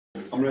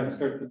I'm going to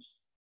start this.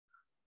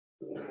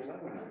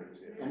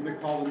 I'm going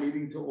to call the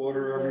meeting to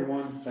order,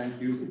 everyone. Thank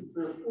you.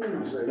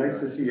 It's nice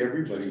to see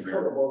everybody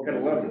here. Got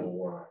 11.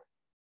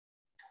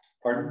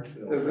 Pardon?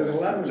 There's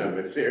 11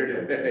 of us here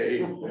today.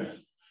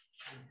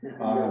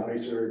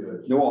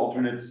 No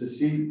alternates. To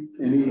see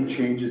any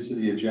changes to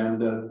the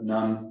agenda,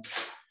 none.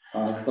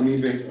 Let me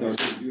make note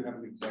that we do have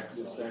an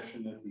executive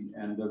session at the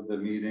end of the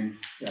meeting.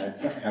 I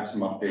have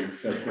some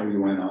updates that we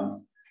went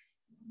on.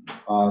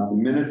 The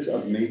minutes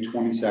of May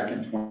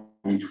 22nd,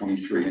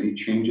 2023. Any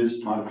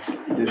changes,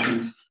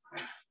 modifications?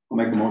 I'll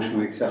make a motion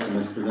to accept them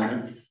as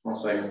presented. I'll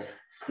say.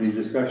 Any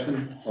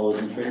discussion? All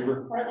those in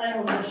favor? I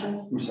have a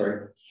motion. I'm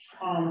sorry.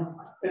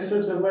 It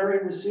says that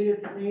Larry was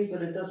seated for me,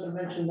 but it doesn't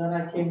mention that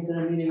I came to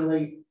the meeting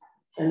late.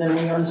 And then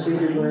we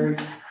unseated Larry.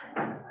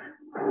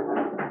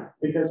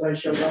 Because I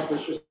showed up,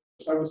 it's just,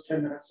 I was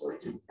 10 minutes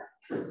late.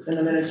 And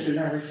the minutes do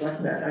not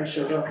reflect that I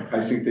showed up.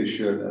 I think they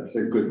should. That's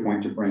a good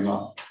point to bring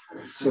up.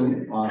 So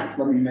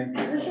let me make.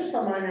 It's just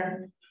a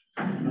minor.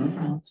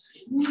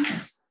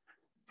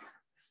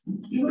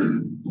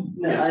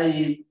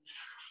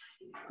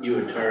 You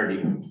were tardy.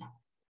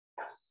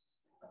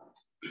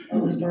 I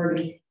was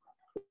tardy.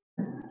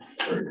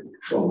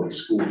 It's always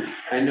school.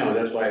 I know,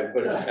 that's why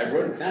I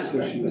wrote it down.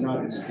 So she's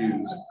not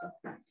excused.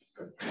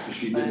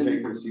 She did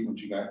take her seat when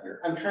she got here.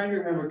 I'm trying to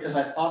remember because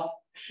I thought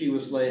she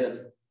was late at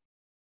the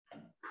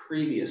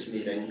previous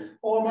meeting.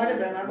 Oh, it might have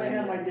been. I may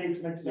have my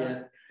dates mixed up.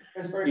 Yeah.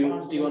 It's very Do you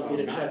possible. want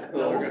me to check?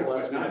 No, the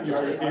last not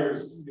meeting?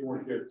 You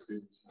weren't here.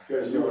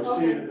 Because you were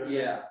seated.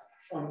 Yeah.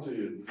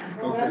 Unseated.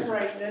 Oh, that's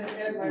right. Ed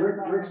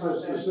Rick said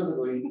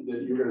specifically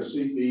that you're gonna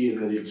seat me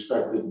and that he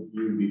expected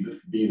you to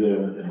be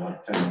there in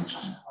like 10 minutes.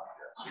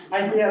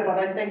 Yeah, but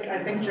I think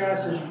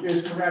Josh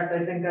is correct.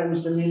 I think that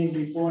was the meeting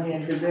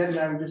beforehand, because Ed and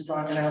I were just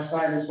talking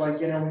outside. It's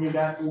like, you know, when you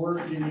got to work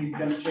and you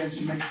got a chance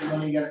to make some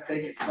money, you gotta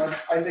take it. But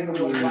I think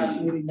it was the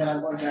last meeting that I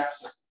was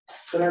absent.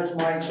 So that's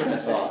my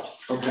mistake.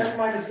 Okay. That's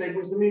my mistake,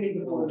 was the meeting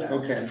before that.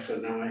 Okay. So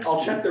now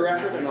I'll check the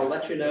record and I'll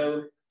let you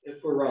know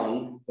if we're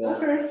wrong. But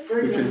Okay,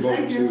 very We can good. vote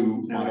Thank you. to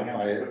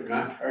modify it.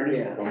 not tardy.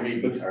 Yeah. Don't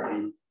need to be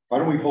tardy. Why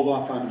don't we hold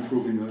off on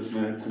approving those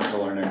minutes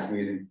until our next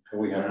meeting? Till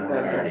we have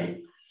more.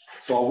 Tardy.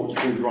 So I'll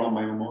withdraw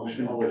my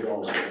motion.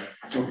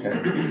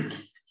 Okay.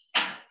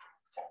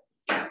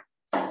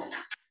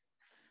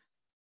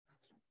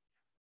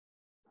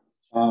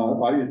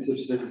 Audience of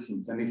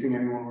citizens, anything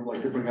anyone would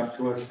like to bring up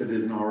to us that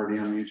isn't already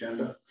on the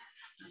agenda?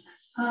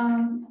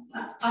 I'm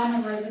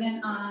a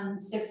resident on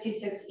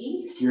 66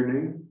 East, Your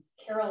name?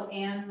 Carol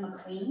Ann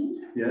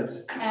McLean.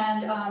 Yes.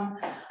 And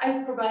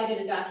I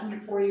provided a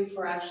document for you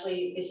for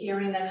actually the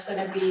hearing that's going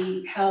to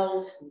be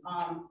held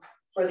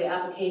for the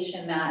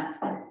application that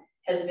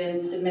has been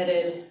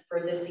submitted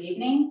for this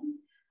evening.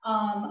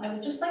 I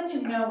would just like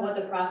to know what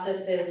the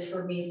process is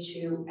for me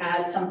to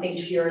add something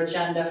to your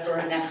agenda for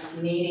a next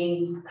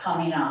meeting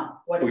coming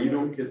up. Well, you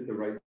don't get the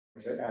right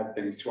to add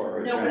things to our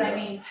agenda. No, but I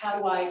mean, how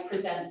do I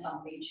present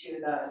something to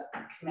the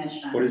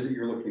commission? What is it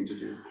you're looking to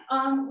do?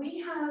 We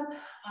have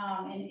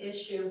an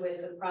issue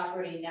with the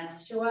property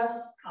next to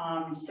us,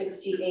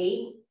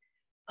 68,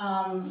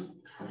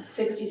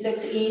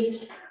 66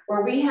 East,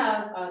 where we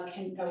have a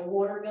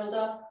water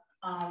buildup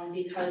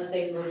because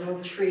they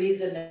removed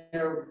trees and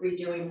they're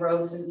redoing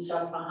roads and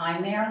stuff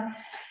behind there.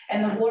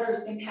 And the water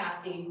is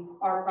impacting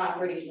our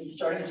properties and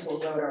starting to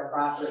erode our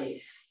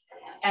properties.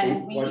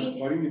 And so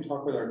why don't you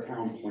talk with our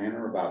town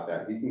planner about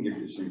that? He can give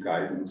you some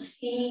guidance.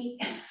 We've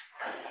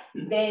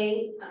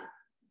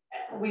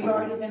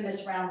already been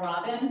this round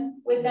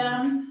robin with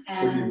them.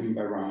 And what do you mean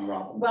by round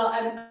robin? Well,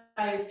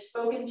 I've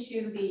spoken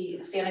to the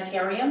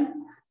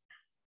sanitarium,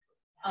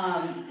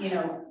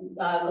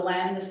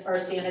 Glenn, our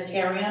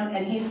sanitarium,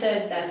 and he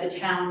said that the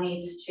town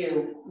needs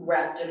to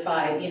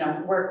rectify,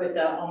 work with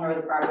the owner of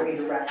the property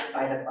to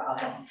rectify the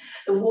problem.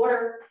 The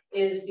water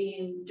is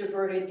being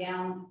diverted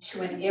down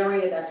to an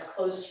area that's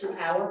close to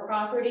our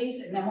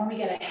properties. And then when we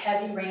get a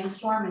heavy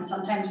rainstorm, and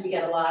sometimes we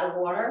get a lot of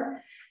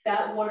water,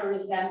 that water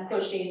is then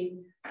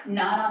pushing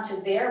not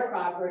onto their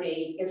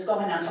property, it's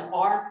going onto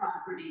our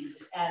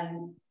properties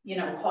and,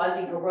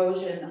 causing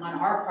erosion on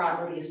our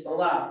properties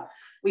below.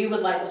 We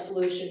would like a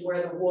solution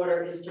where the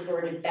water is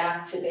diverted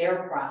back to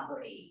their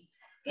property.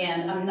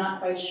 And I'm not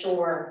quite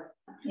sure,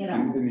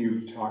 And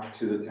you've talked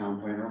to the town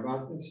planner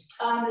about this?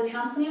 The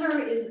town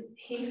planner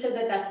he said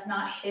that that's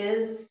not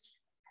his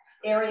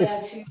area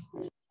to.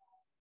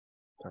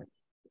 Sorry.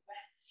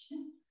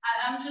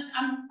 I'm new to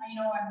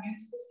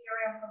this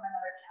area, I'm from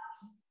another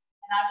county,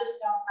 and I just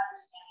don't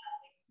understand how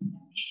things can be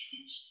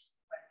managed,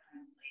 quite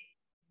frankly.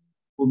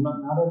 Well, not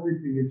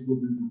everything is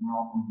within the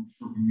realm of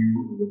the review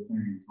of the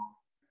planning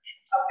commission.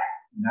 Okay.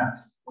 And that's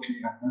what we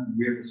have done.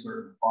 We have a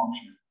certain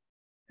function.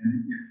 And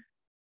if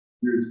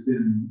there's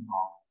been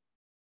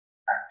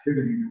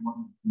activity that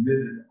wasn't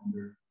permitted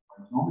under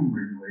our zoning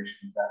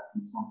regulations, that would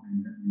be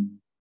something that we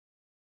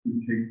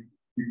would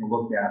take a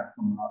look at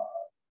from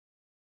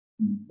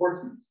an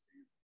enforcement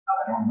standpoint.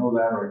 I don't know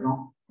that, or I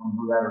don't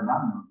know that, or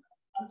not know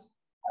that.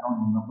 I don't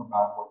know enough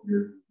about what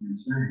you're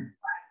saying.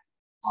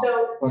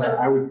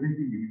 But I would think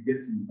that you could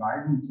get some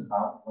guidance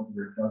about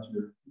whether it does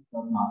or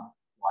does not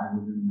lie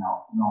within the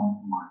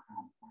realm from our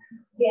town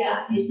plan.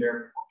 Yeah. Is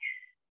there?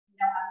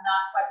 No, I'm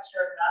not quite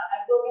sure, but I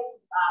will get to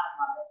the bottom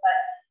of it, but,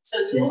 so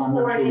this I'm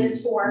not board sure is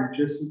for, I'm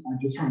just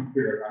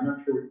unclear. I'm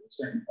not sure what you're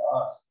saying to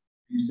us.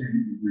 Are you saying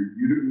that you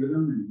reviewed it with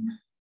them and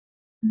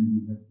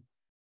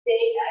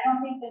I don't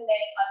think that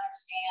they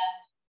understand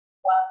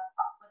what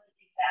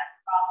the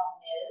exact problem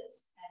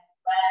is, and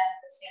when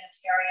the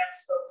sanitarium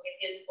spoke to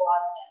his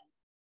boss, and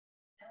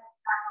I don't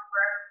remember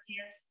where he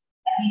is,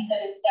 and he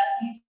said it's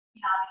definitely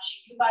town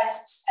issue. You guys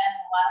spend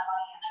a lot of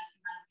money in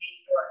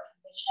 1998 for a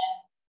commission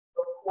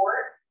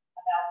report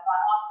about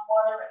runoff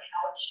water and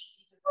how it should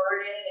be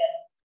diverted and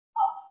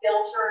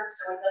filtered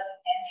so it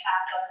doesn't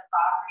impact other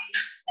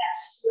properties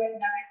next to it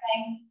and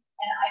everything.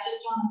 And I just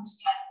don't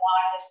understand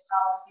why this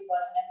policy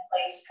wasn't in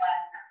place when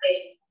they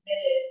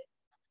committed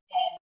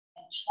in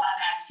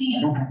 2019.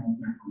 I don't have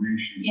enough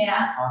information.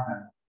 Yeah.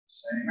 Comment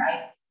saying.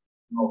 Right.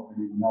 No, if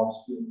anyone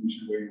else feels we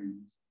should wait.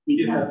 We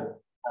did have.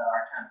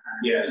 Our town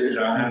plan. Yeah, did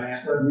John have an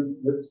answer?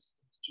 Let's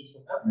just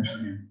let that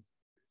mission in.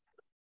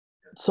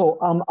 So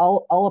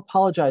I'll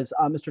apologize,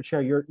 Mr.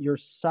 Chair. Your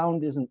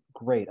sound isn't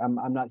great. I'm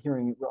not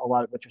hearing a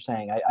lot of what you're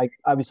saying. I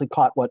obviously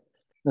caught what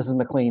Mrs.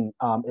 McLean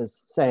is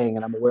saying,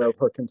 and I'm aware of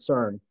her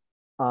concern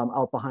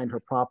out behind her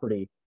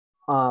property.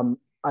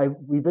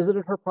 We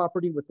visited her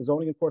property with the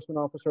zoning enforcement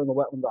officer and the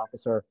wetland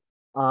officer.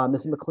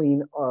 Mrs.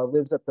 McLean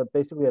lives at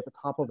basically at the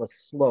top of a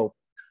slope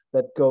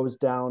that goes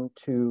down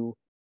to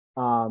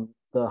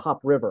the Hop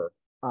River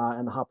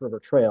and the Hop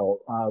River Trail,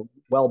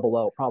 well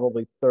below,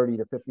 probably 30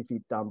 to 50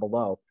 feet down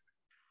below.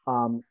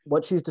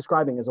 What she's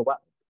describing is a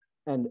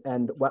wetland,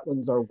 and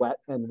wetlands are wet,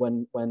 and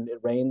when it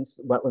rains,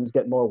 wetlands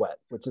get more wet,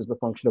 which is the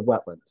function of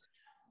wetlands.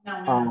 No.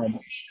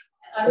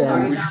 I'm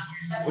sorry, John,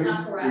 that's Please,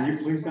 not correct. will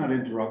you please not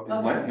interrupt and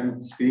Okay. let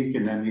him speak,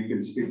 and then you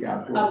can speak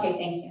afterwards. Okay,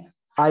 thank you.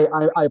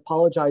 I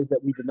apologize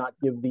that we did not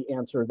give the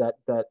answer that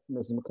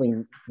Mrs.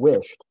 McLean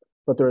wished,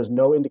 but there is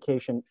no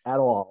indication at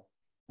all,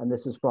 and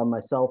this is from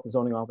myself, the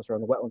zoning officer,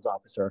 and the wetlands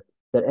officer,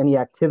 that any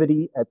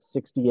activity at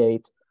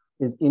 68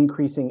 is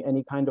increasing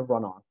any kind of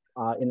runoff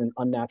in an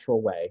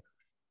unnatural way,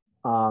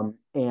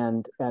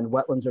 and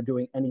wetlands are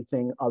doing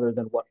anything other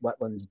than what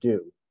wetlands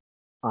do.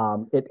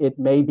 It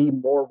may be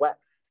more wet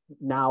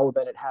now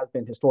than it has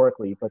been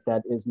historically, but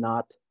that is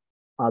not,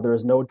 there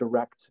is no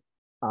direct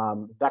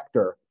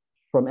vector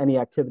from any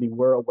activity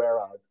we're aware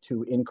of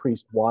to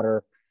increased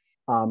water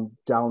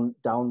down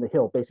the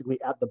hill, basically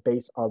at the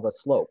base of a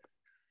slope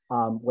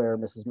where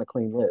Mrs.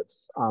 McLean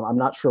lives. I'm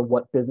not sure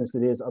what business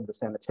it is of the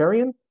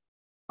sanitarium,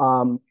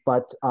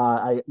 but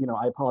I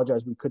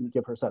apologize, we couldn't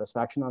give her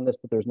satisfaction on this,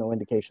 but there's no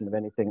indication of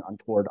anything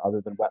untoward other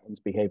than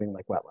wetlands behaving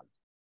like wetlands.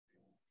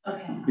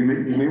 Okay. You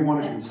may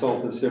want to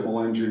consult the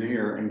civil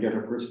engineer and get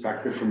a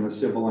perspective from the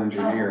civil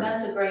engineer. Oh,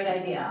 that's a great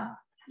idea.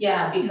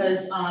 Yeah,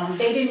 because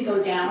they didn't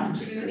go down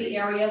to the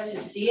area to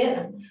see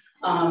it,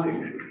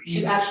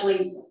 to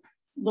actually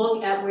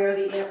look at where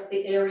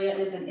the area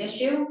is an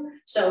issue.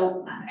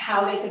 So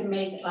how they could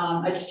make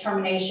a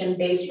determination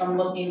based from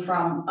looking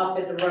from up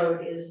at the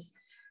road is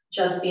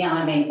just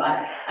beyond me,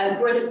 but I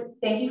would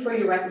thank you for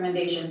your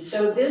recommendation.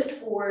 So this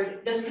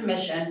board, this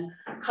commission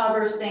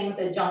covers things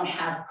that don't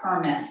have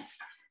permits.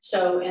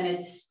 So, and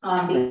it's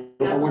I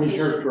wouldn't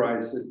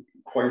characterize it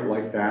quite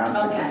like that.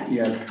 Okay.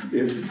 Yeah,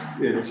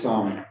 it's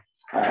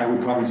I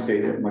would probably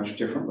state it much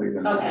differently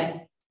than that.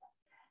 Okay.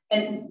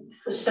 And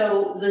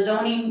so the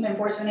zoning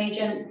enforcement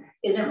agent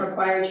isn't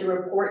required to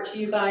report to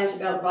you guys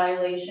about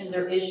violations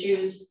or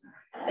issues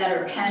that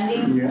are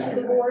pending to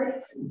the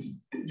board,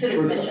 to the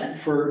commission?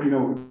 For,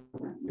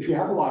 if you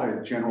have a lot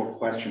of general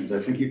questions,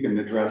 I think you can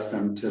address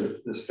them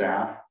to the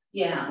staff.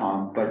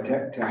 Yeah. But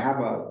to have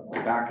a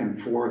back and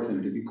forth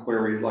and to be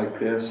queried like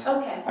this,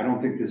 Okay. I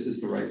don't think this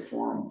is the right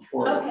forum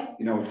for it. Okay.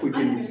 If we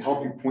can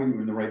help you point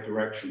you in the right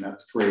direction,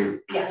 that's great.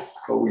 Yes.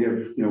 But we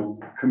have,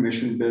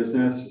 commission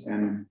business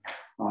and,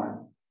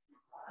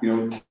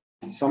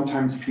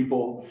 sometimes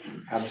people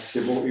have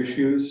civil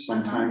issues.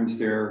 Sometimes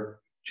they're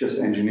just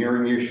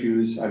engineering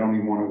issues. I don't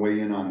even want to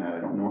weigh in on that. I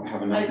don't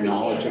have enough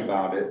knowledge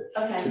about it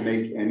to Okay.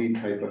 make any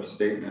type of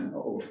statement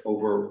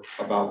over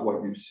about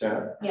what you've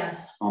said.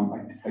 Yes.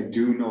 I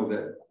do know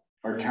that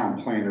our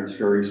town planner is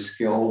very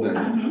skilled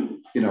and,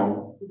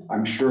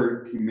 I'm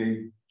sure he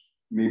may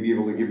be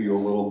able to give you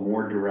a little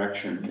more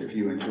direction if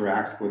you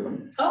interact with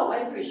him. Oh,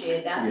 I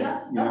appreciate that.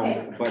 Yeah, Yeah.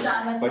 Okay. but-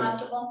 John, that's but-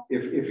 possible.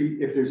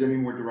 If there's any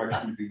more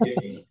direction to be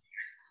given.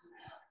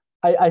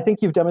 I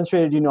think you've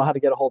demonstrated you know how to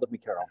get a hold of me,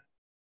 Carol.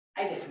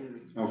 I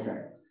do.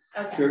 Okay.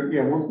 Okay. So,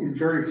 yeah, we're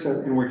very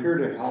excited and we're here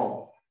to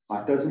help.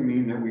 It doesn't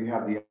mean that we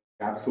have the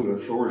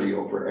absolute authority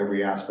over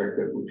every aspect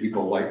that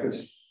people like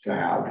us to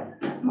have.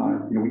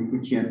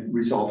 We can't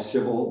resolve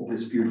civil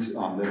disputes that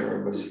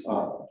are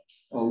of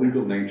a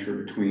legal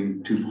nature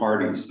between two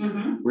parties.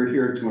 Mm-hmm. We're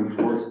here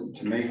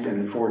to make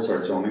and enforce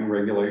our zoning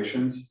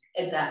regulations.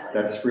 Exactly.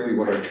 That's really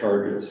what our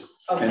charge is.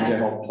 And to Okay.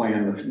 help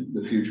plan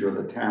the future of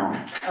the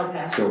town.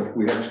 Okay. So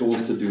we have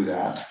tools to do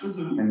that.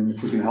 Mm-hmm. And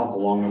if we can help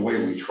along the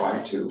way, we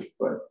try to,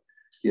 but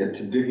Yeah,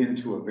 to dig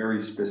into a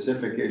very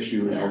specific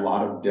issue in a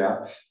lot of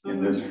depth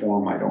in this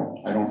forum, I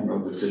don't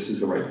know that this is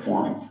the right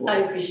forum for. I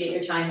appreciate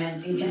your time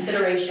and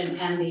consideration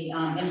and the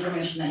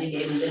information that you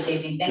gave me this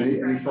evening. Thank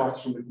you. Any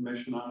thoughts from the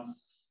commission on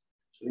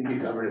I think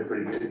you covered it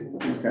pretty good. it?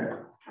 Okay.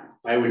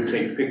 I would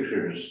take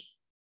pictures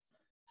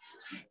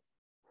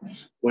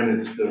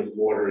when the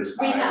water is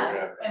high. We have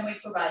it and we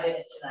provided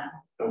it to them.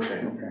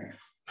 Okay. Okay.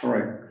 All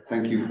right.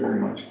 Thank you very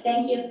much.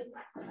 Thank you.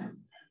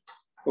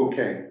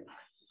 Okay.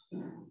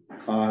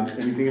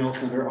 Anything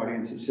else under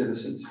audience of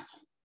citizens?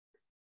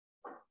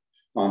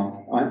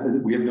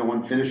 We have no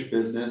unfinished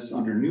business.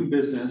 Under new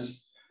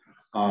business,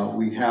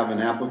 we have an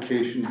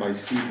application by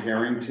Steve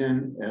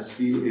Harrington,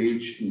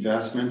 SVH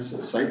Investments,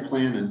 a site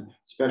plan and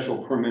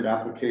special permit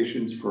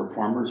applications for a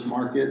farmer's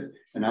market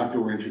and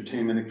outdoor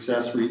entertainment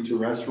accessory to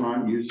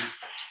restaurant use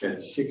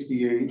at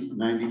 68,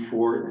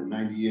 94, and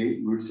 98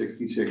 Route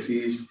 66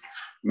 East,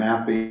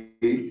 map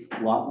 8,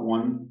 lot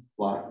 1,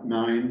 lot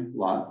 9,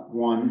 lot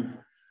 1,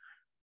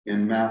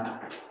 and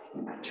map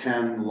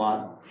 10,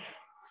 lot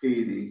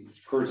 80,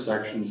 per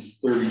sections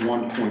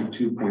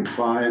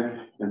 31.2.5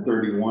 and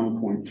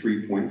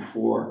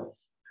 31.3.4.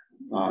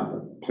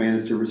 The plan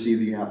is to receive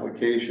the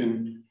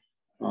application,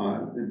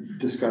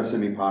 discuss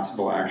any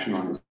possible action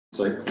on the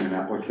site plan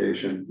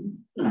application,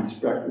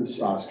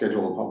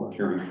 schedule a public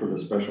hearing for the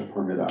special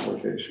permit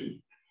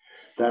application.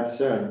 That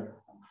said,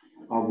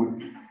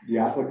 would the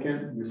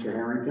applicant, Mr.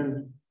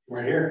 Harrington?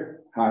 Right here.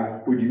 Hi,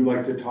 would you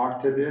like to talk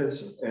to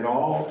this at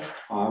all?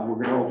 We're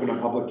going to open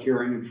a public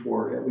hearing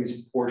for at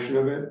least a portion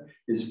of it.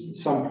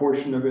 Is some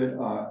portion of it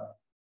a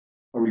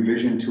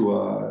revision to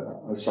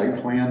a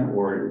site plan,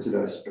 or is it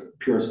a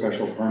pure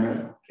special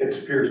permit? It's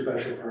a pure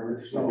special permit.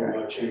 There's no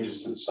Okay.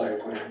 changes to the site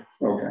plan.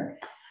 Okay,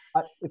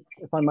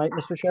 If I might,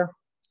 Mr. Chair?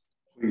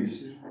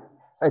 please.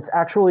 It's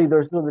actually,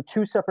 there's the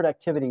two separate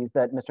activities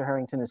that Mr.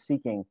 Harrington is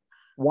seeking.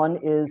 One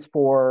is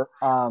for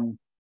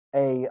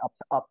a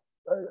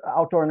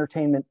outdoor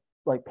entertainment,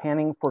 like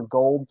panning for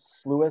Gold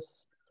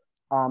Sluice,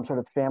 sort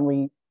of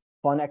family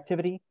fun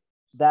activity.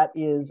 That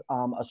is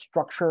a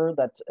structure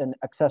that's an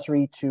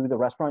accessory to the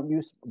restaurant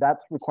use. That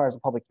requires a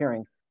public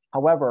hearing.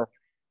 However,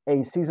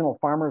 a seasonal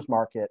farmers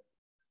market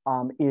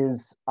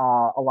is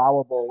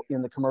allowable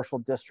in the commercial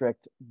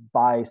district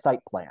by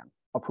site plan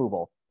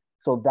approval.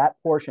 So that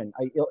portion,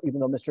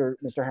 even though Mr.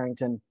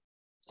 Harrington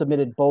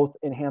submitted both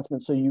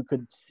enhancements so you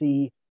could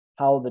see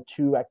how the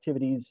two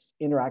activities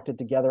interacted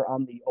together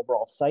on the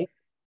overall site,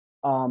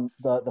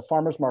 the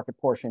farmers market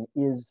portion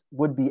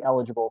would be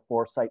eligible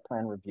for site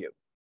plan review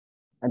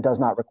and does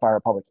not require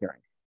a public hearing.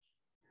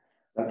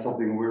 That's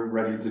something we're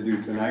ready to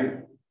do tonight.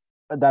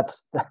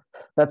 That's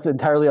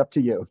entirely up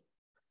to you.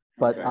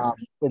 But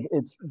Okay.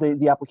 it's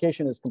the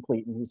application is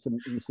complete, and he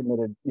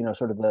submitted,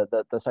 sort of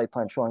the site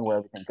plan showing where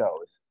everything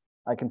goes.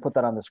 I can put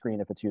that on the screen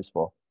if it's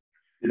useful.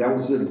 That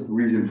was the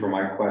reason for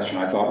my question.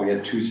 I thought we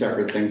had two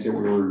separate things that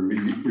we were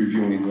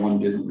reviewing, and one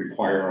didn't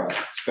require a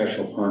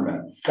special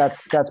permit.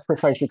 That's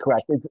precisely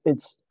correct.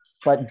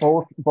 But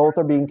both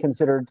are being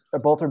considered,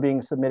 both are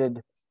being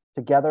submitted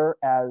together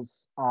as,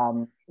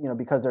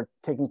 because they're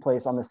taking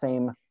place on the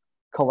same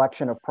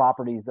collection of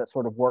properties that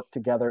sort of work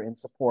together in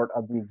support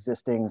of the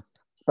existing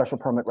special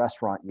permit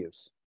restaurant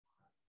use.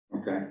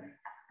 Okay.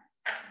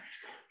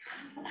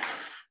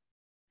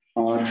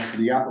 So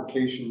the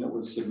application that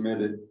was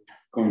submitted,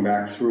 going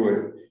back through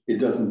it, it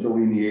doesn't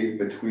delineate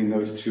between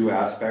those two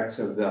aspects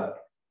of the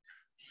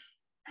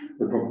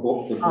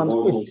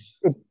proposals.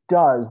 It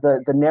does.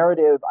 The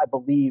narrative, I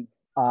believe,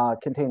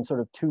 contains sort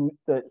of two.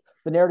 The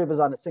narrative is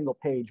on a single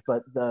page,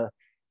 but the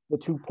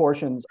two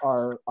portions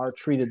are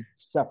treated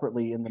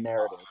separately in the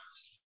narrative.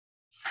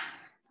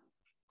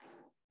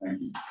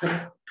 Thank you.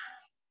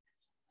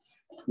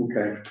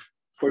 Okay.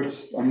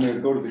 I'm going to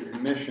go to the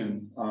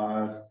commission.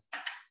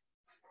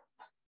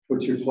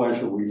 What's your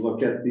pleasure? We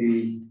look at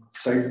the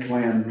site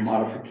plan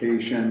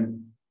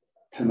modification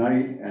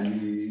tonight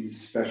and the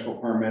special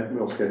permit.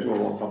 We'll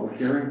schedule a public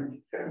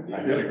hearing.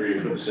 I could agree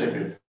for the sake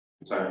of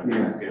time.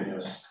 Yeah.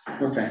 Yes.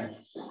 Okay.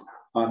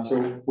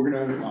 So we're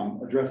going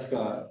to address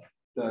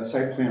the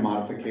site plan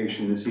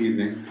modification this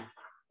evening,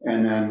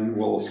 and then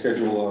we'll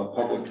schedule a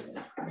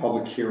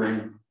public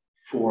hearing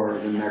for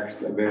the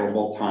next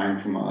available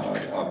time from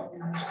a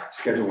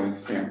scheduling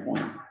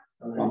standpoint.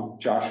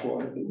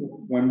 Joshua,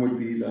 when would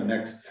be the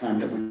next time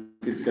that we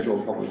could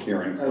schedule a public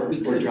hearing?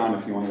 Or John,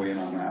 if you want to weigh in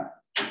on that.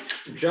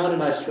 John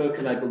and I spoke,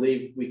 and I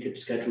believe we could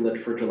schedule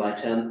it for July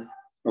 10th.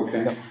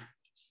 Okay.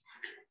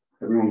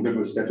 Everyone good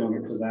with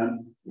scheduling it for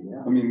then? Yeah.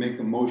 Let me make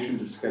a motion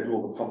to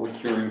schedule the public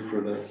hearing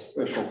for the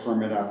special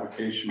permit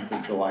application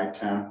for July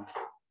 10th,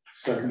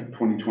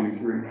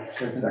 2023.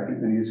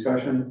 Second, any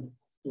discussion?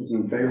 Those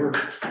in favor?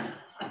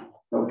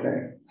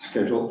 Okay,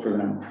 schedule it for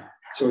them.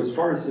 So as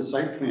far as the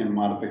site plan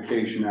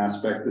modification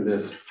aspect of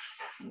this,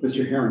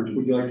 Mr. Harrington,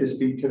 would you like to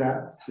speak to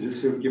that? So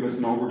just to give us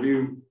an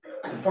overview.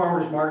 The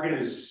farmer's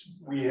market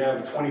we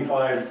have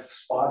 25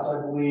 spots,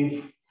 I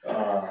believe,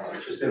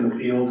 just in the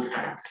field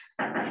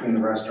between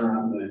the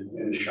restaurant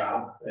and the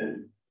shop.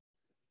 And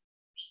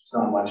it's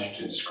not much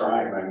to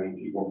describe. I mean,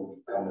 people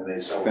come and they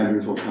sell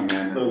Vendors will come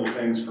in. little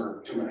things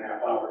for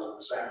 2.5 hours on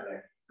a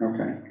Saturday.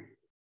 Okay.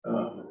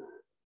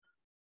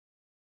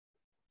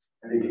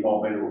 I think you've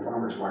all been to a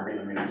farmer's market.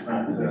 I mean, it's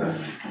not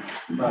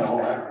a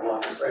whole heck of a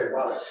lot to say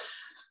about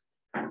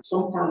it.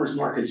 Some farmers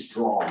markets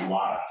draw a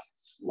lot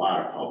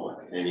of public,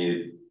 and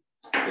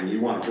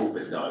you want to hope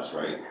it does,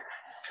 right?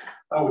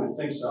 I would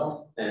think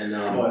so, And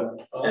but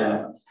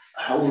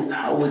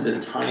how would the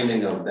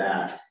timing of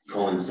that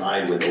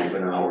coincide with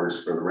open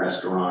hours for the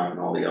restaurant and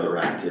all the other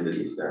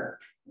activities there?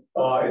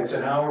 it's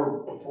an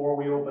hour before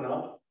we open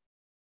up,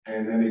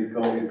 and then it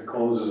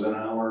closes an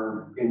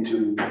hour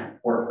into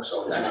work,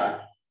 so it's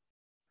not.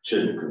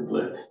 Shouldn't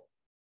conflict.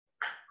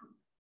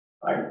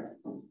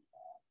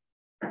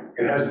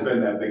 It hasn't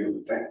been that big of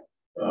a thing.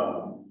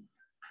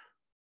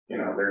 You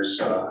know, there's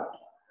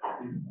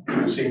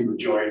people seem to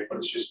enjoy it, but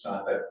it's just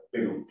not that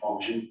big of a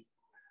function.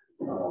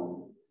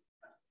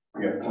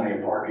 We have plenty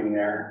of parking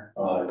there.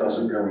 It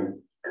doesn't really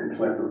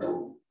conflict with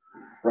the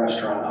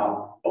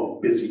restaurant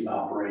busy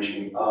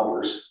operation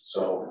hours.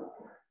 So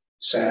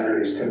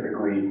Saturdays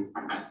typically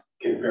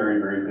get very,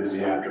 very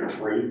busy after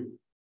 3.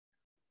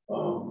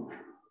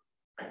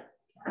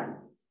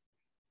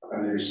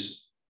 And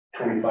there's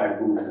 25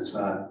 booths. It's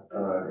not,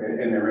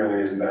 and there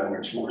really isn't that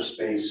much more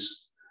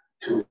space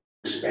to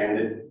expand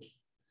it.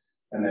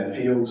 And that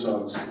field,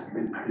 so it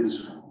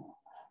is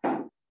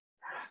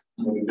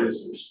what it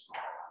is.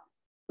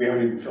 We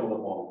haven't even filled up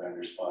all the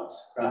vendor spots.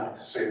 Not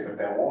to say that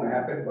that won't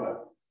happen,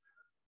 but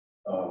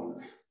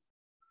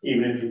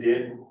even if you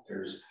did,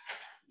 there's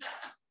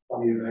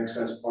plenty of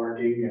excess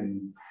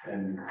parking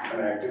and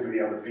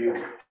activity on the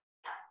field.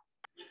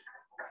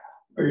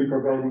 Are you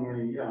providing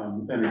any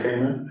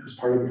entertainment as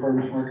part of the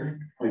farmers market,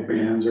 like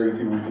bands or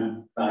anything like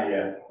that? Not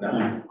yet,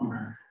 no.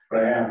 Okay. But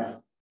I have,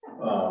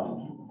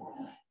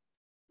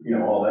 you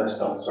know, all that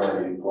stuff is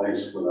already in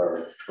place with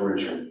our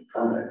original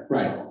permit.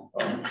 Right. So,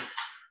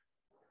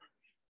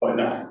 but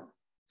no,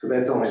 So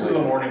that's only this is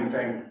a morning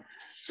thing.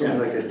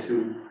 like a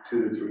 2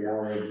 to 3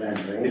 hour event,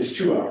 right? It's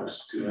 2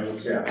 hours. 2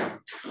 hours, yeah.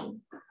 Go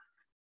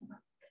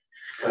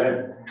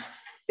ahead.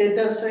 It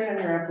does say on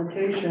your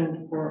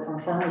application for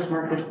a farmer's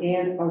market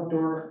and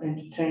outdoor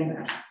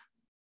entertainment.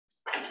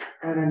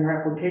 And on your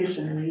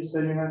application, you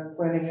said you're not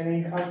planning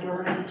any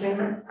outdoor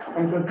entertainment?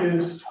 I'm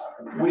confused.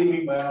 What do you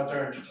mean by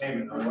outdoor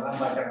entertainment? I'm not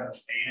gonna have a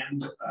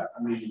band.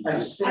 I mean,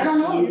 I don't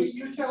know,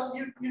 you tell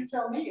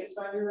me, it's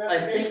on your I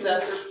application.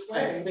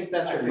 think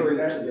that's referring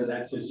to the,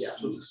 That's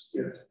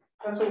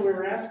what we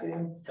were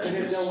asking. I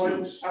didn't know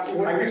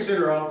what. I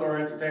consider outdoor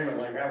entertainment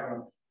like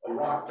having a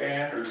rock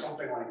band or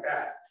something like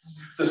that.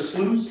 The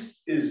sluice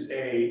is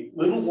a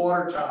little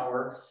water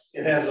tower.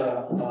 It has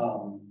a,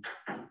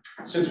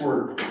 since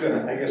we're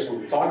gonna, I guess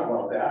we'll talk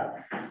about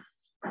that.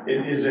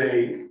 It is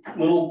a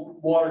little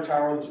water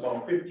tower that's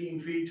about 15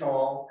 feet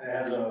tall. It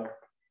has a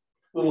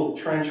little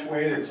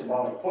trenchway that's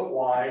about 1 foot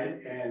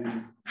wide,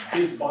 and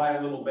kids buy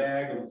a little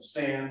bag of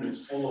sand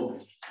that's full of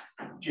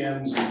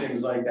gems and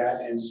things like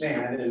that, and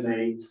sand, and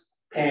they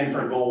pan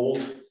for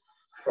gold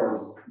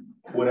or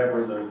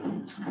whatever the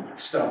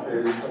stuff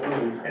is. It's a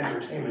little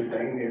entertainment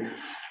thing.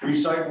 It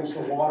recycles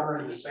the water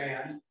and the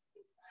sand,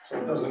 so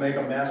it doesn't make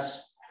a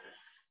mess.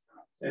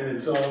 And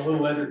it's a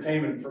little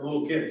entertainment for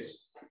little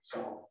kids,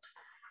 so.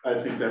 I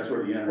think that's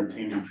where the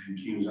entertainment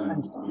thing comes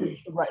on.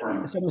 Right,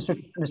 so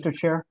Mr.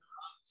 Chair,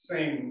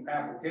 Same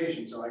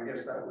application, so I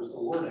guess that was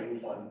the wording,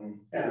 but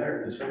yeah,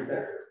 there it is right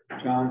there.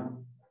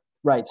 John?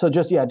 right, so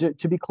just, yeah,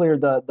 to be clear,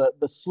 the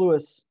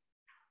sluice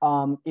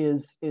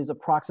is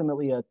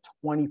approximately a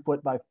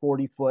 20-foot by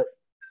 40-foot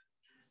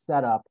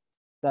setup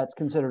that's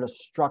considered a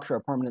structure,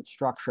 a permanent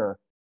structure,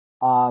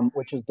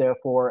 which is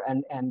therefore,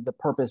 and the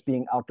purpose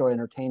being outdoor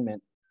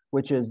entertainment,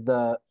 which is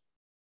the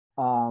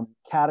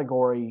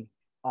category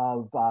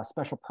of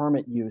special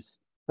permit use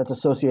that's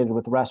associated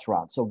with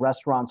restaurants. So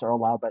restaurants are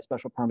allowed by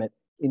special permit,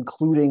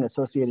 including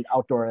associated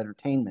outdoor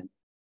entertainment.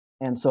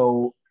 And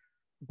so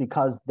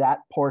because that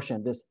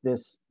portion,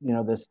 this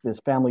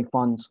family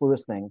fun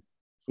sluice thing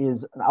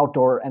is an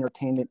outdoor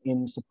entertainment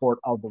in support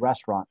of the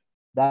restaurant,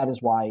 that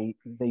is why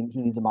he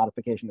needs a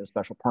modification of the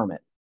special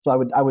permit. So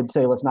I would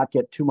say let's not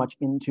get too much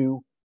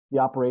into the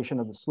operation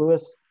of the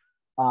sluice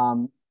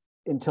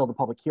until the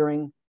public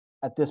hearing.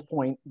 At this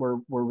point, we're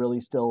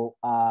really still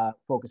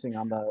focusing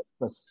on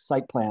the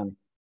site plan,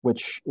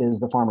 which is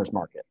the farmer's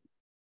market.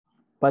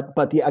 But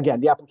again,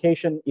 the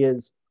application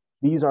is,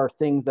 these are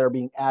things that are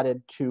being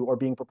added to, or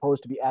being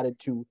proposed to be added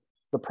to,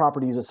 the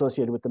properties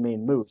associated with the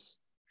main moose.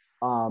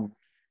 Some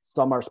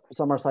are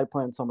site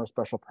plan, some are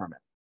special permit.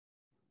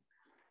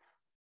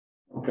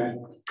 Okay.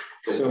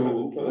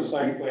 So for the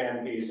site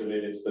plan piece of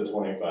it, it's the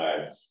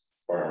 25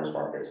 farmers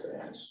market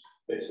stands,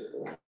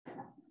 basically.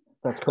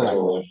 That's correct.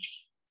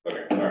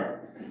 Okay, all right.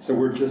 So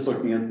we're just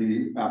looking at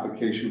the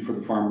application for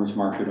the farmer's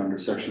market under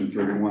section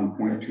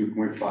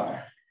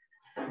 31.2.5.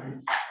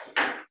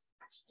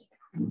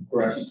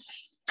 Correct.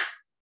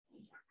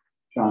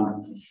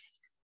 John?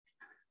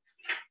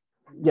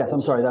 Yes,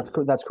 I'm sorry,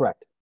 that's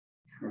correct.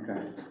 Okay.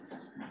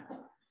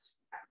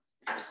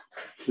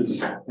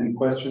 Any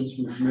questions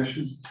from the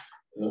commission?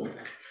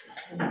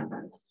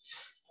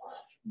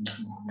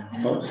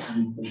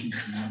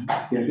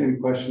 Any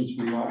questions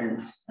from the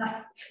audience?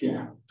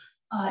 Yeah.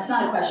 It's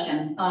not a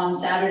question.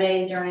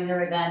 Saturday during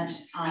their event,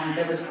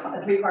 there was a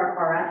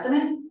 3-car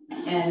accident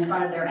in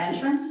front of their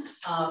entrance.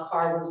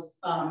 Car was,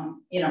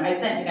 I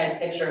sent you guys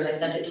pictures. I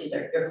sent it to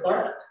your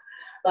clerk.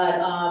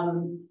 But,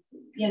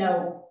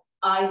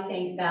 I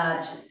think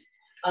that,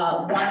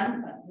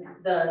 one,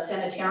 the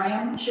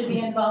sanitarium should be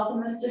involved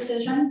in this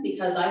decision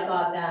because I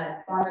thought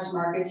that farmers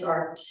markets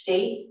are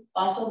state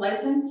also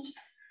licensed.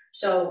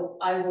 So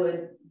I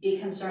would be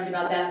concerned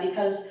about that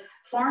because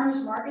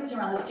farmers markets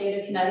around the state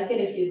of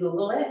Connecticut, if you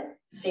Google it,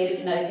 state of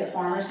Connecticut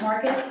farmers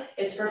market,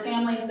 it's for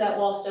families that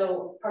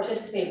also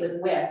participate with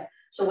WIC.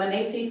 So when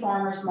they see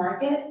farmers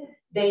market,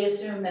 they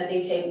assume that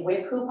they take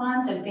WIC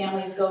coupons and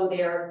families go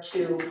there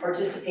to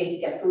participate to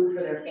get food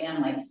for their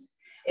families.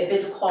 If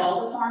it's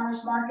called a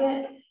farmers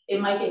market,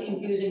 it might get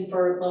confusing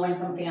for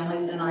low-income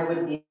families and I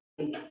would be,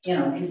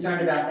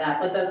 concerned about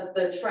that. But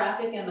the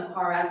traffic and the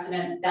car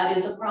accident, that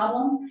is a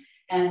problem.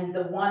 And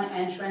the one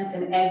entrance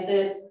and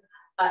exit,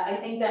 I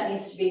think that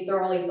needs to be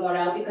thoroughly thought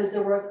out because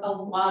there were a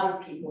lot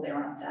of people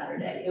there on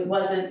Saturday. It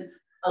wasn't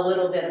a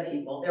little bit of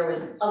people. There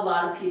was a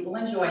lot of people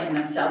enjoying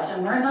themselves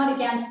and we're not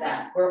against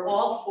that. We're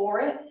all for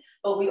it,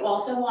 but we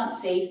also want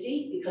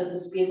safety because the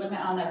speed limit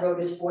on that road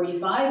is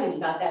 45 and you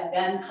got that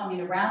bend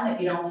coming around that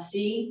you don't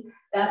see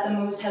that the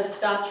Moose has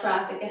stopped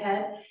traffic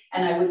ahead.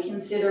 And I would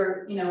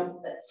consider,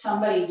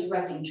 somebody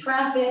directing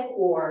traffic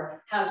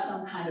or have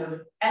some kind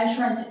of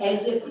entrance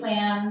exit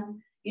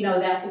plan,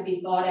 that could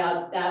be thought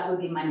out. That would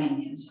be my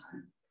main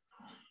concern.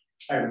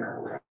 I have a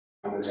couple of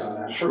comments on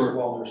that. First of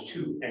all, there's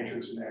 2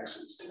 entrances and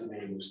exits to the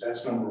main Moose.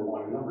 That's number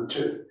 1. Number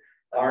 2,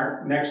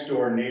 our next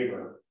door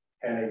neighbor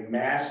had a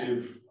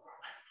massive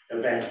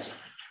event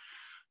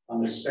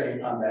on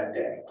that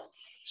day.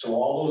 So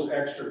all those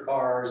extra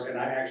cars, and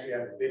I actually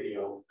have a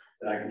video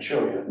that I can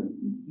show you.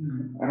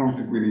 I don't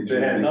think we need to.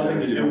 It had nothing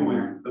to do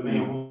with the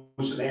main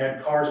Moose, and they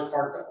had cars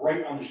parked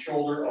right on the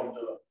shoulder of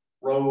the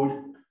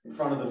road in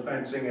front of the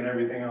fencing and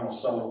everything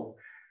else. So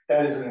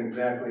that isn't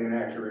exactly an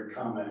accurate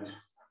comment.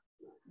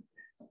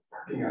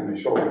 Parking on the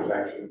shoulder is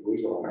actually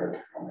legal in our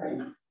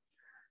town,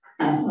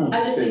 right?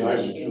 I just think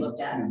it should be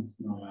looked at.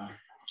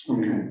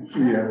 Okay,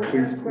 yeah,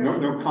 please,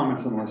 no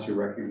comments unless you're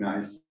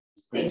recognized.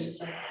 Thank you,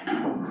 sir.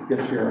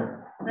 Yes,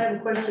 Sarah. I have a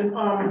question.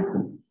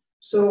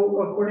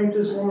 So according to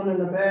this woman in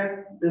the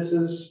back, this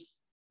has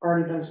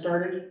already been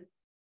started?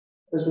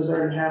 This has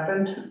already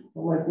happened?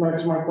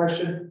 That's my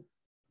question.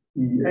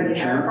 Have you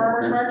had a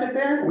farmer's market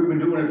there? We've been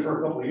doing it for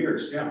a couple of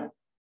years, yeah.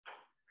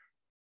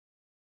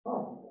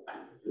 Oh.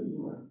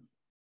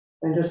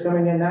 And just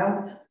coming in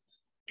now?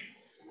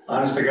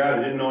 Honest to God,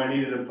 I didn't know I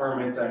needed a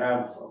permit to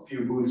have a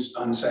few booths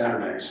on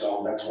Saturday,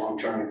 so that's what I'm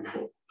trying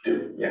to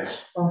do,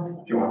 yes.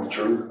 Oh. If you want the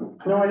truth.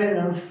 No, I didn't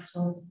know,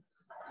 so.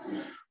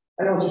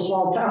 I know it's a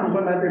small town,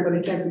 but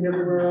everybody can't be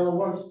everywhere all at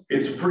once.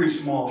 It's a pretty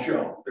small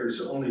show. There's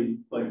only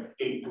like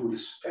 8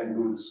 booths, 10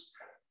 booths.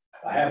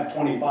 I have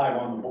 25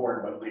 on the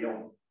board, but we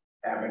don't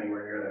have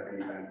anywhere near that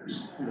many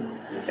vendors.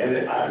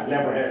 And I've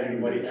never had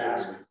anybody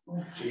ask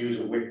to use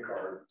a WIC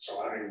card, so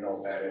I don't even know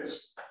what that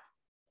is.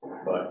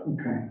 But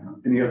okay,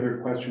 any other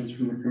questions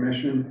from the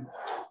commission?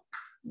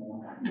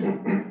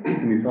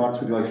 Any thoughts?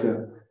 Would you like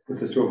to put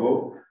this to a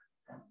vote?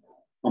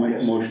 I'll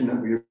make a motion that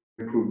we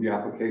approve the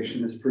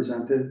application as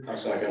presented. I'll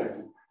second it.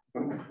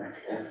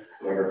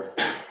 Whatever.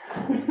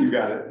 You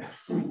got it.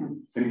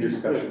 Any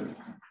discussion?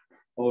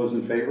 All those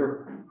in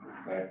favor?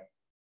 Right.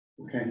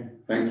 Okay,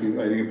 thank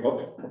you. Any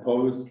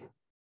opposed?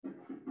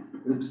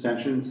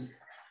 Abstentions?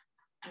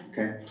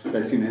 Okay,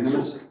 that's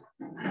unanimous?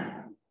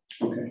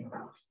 Okay.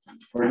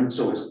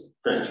 So it's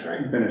finished,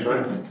 right? Finished,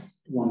 right?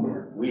 One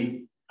more.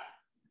 We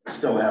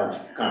still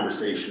have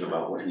conversation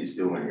about what he's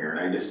doing here, and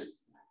I just.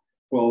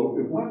 Well,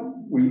 if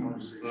we.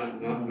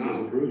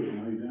 Not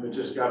approved, it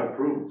just got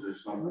approved or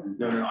something.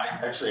 No,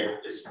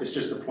 it's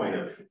just a point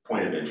of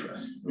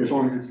interest. As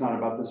long as it's not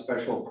about the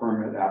special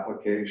permit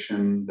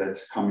application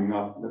that's coming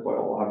up,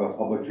 we'll have a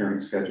public hearing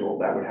scheduled.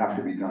 That would have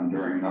to be done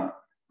during the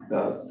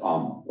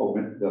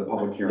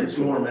public hearing. It's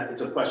more,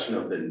 it's a question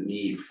of the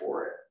need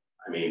for it.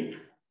 I mean,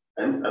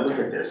 I look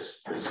at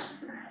this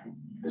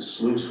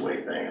sluice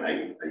way thing, and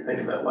I think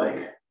of it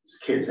like it's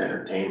kids'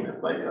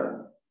 entertainment, like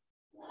a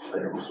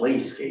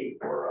playscape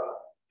or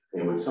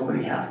would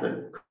somebody have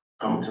to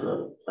come to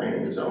the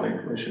planning and zoning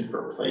commission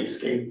for a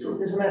playscape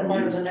to? Isn't that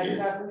part of the next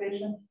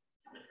application?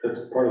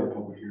 That's part of the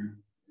public hearing.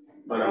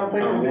 But I don't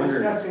think I'm we're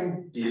wondering,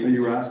 discussing.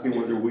 You're asking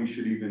whether we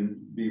should even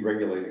be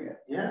regulating it?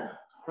 Yeah,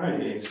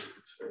 Right, it's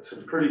a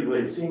pretty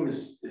good. it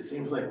seems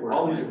like we're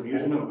All these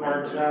amusement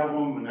parks have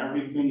them and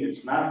everything,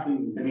 it's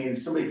nothing. I mean,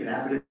 somebody could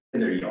have it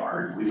in their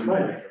yard. We would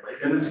Right. make it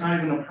like- And it's not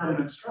even a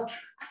permanent structure.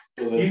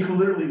 You can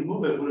literally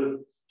move it with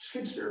a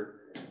skid steer,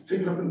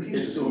 pick it up in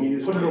pieces,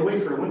 and put it away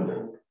for a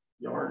winter.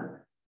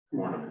 Yard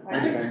ornament.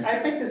 I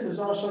think this is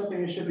all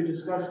something that should be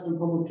discussed in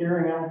public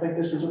hearing. I don't think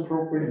this is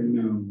appropriate.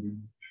 No.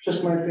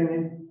 Just my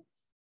opinion.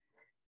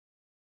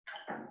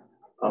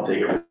 I'll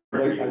take it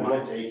where you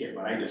want to take it,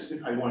 but I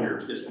wonder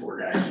if this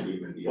board actually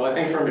even be. Well, I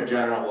think from a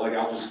general, like,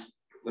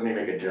 let me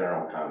make a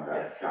general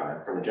comment.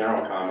 From a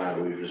general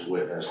comment, we've just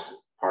witnessed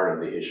part of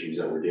the issues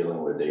that we're dealing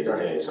with day to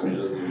day.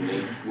 Somebody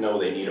doesn't know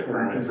they need a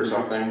permit for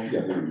something,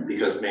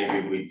 because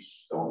maybe we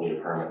don't need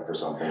a permit for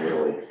something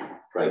really,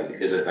 like,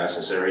 is it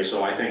necessary?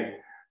 So I think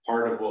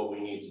part of what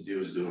we need to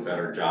do is do a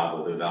better job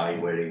of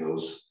evaluating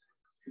those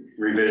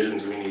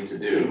revisions we need to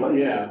do.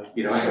 Yeah.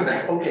 You know,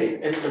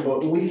 Okay,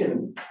 but we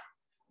can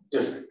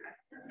just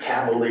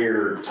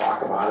cavalier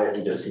talk about it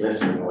and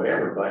dismiss it and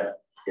whatever,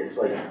 but it's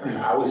like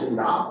 $1,000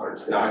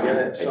 No, I get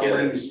it. that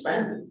somebody's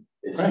spending.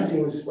 It just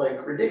seems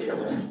like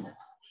ridiculous.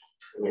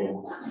 I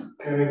mean,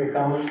 Can I make a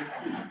comment?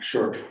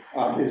 Sure,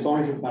 as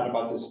long as it's not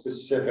about the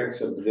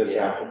specifics of this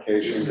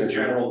application. This is a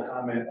general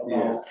comment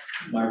about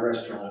my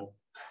restaurant.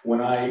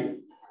 When it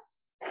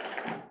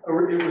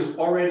was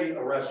already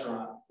a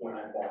restaurant when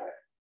I bought it.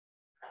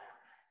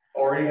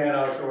 Already had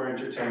outdoor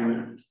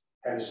entertainment,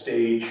 had a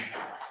stage.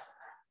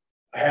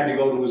 I had to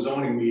go to a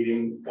zoning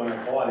meeting when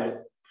I bought it.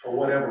 For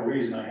whatever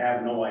reason, I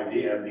have no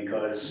idea,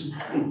 because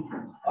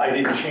I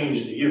didn't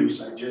change the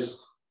use. I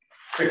just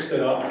fixed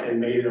it up and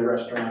made it a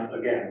restaurant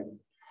again.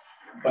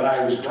 But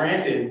I was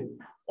granted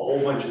a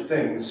whole bunch of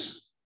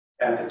things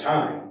at the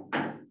time.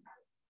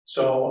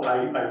 So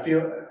I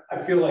feel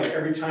like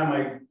every time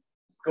I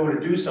go to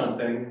do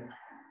something,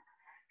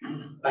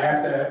 I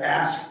have to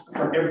ask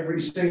for every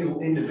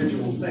single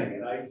individual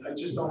thing, and I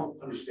just don't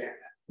understand that.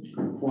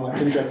 Well, I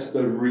think that's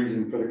the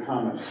reason for the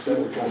comments that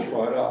were just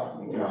brought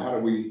up. You know, how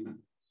do we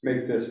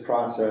make this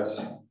process?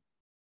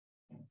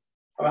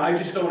 I mean, I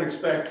just don't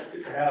expect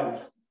to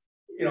have,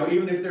 you know,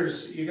 even if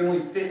you can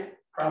only fit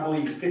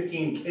probably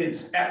 15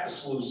 kids at the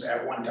sluice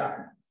at one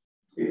time.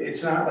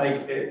 It's not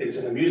like it's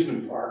an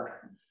amusement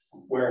park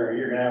where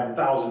you're gonna have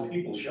 1,000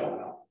 people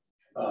showing up.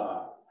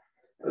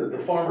 The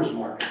farmer's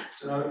market,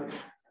 so,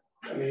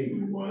 I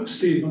mean. Well,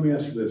 Steve, let me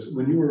ask you this.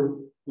 When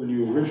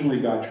you originally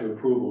got your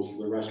approvals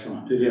for the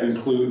restaurant, did it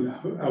include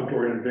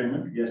outdoor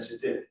entertainment? Yes, it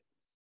did.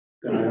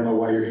 Then I don't know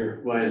why you're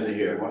here. why is it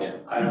here?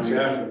 I don't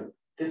know.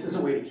 This is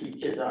a way to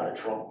keep kids out of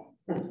trouble.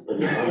 Well,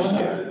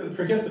 no,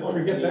 forget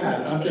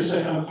that. I'm just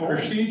saying,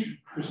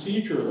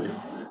 procedurally,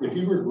 if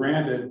you were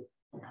granted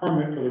a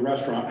permit for the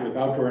restaurant with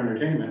outdoor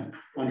entertainment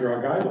under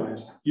our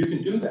guidelines, you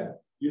can do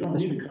that. You don't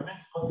need to come in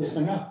and put this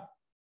thing up.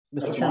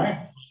 That's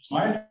my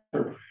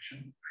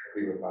interpretation.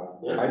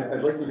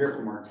 I'd like to hear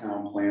from our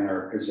town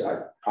planner, because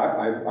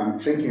I'm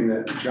thinking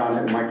that, John,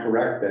 am I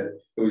correct that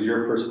it was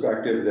your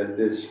perspective that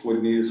this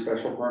would need a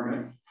special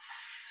permit?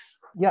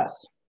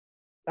 Yes,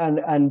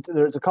 and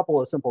there's a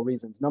couple of simple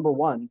reasons. Number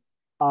one,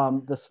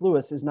 the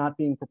sluice is not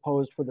being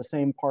proposed for the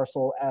same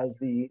parcel as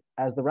the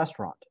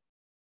restaurant.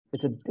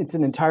 It's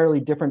an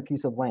entirely different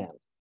piece of land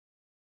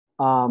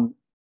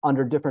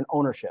under different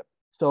ownership.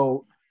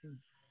 So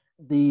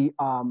the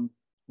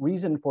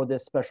reason for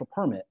this special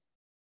permit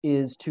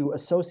is to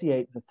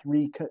associate the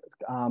three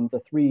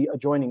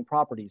adjoining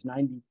properties,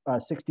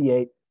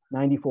 68,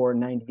 94, and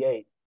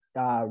 98,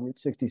 Route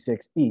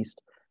 66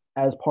 East,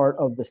 as part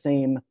of the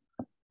same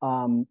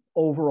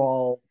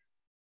overall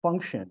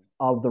function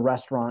of the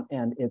restaurant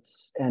and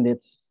its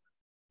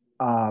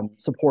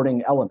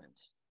supporting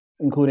elements,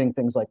 including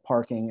things like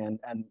parking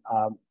and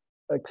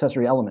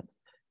accessory elements.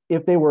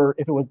 If it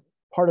was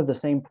part of the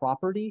same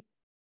property,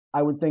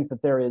 I would think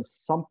that there is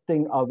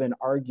something of an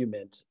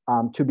argument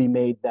to be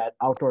made that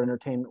outdoor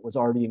entertainment was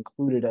already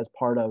included as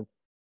part of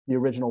the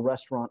original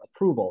restaurant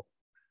approval.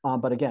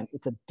 But again,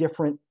 it's a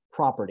different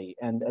property,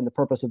 and the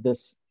purpose of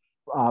this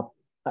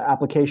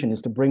application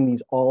is to bring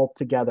these all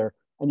together.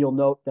 And you'll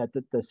note that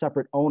the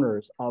separate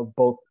owners of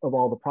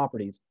all the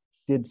properties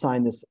did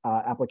sign this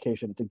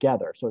application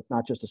together, so it's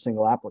not just a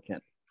single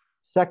applicant.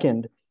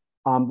 Second,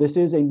 this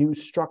is a new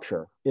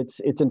structure. It's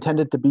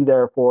intended to be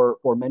there for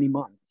many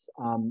months.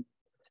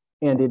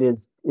 And it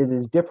is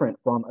different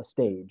from a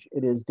stage.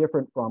 It is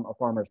different from a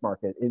farmer's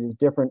market. It is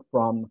different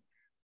from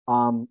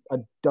a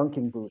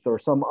dunking booth or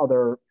some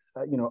other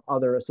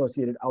other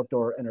associated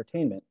outdoor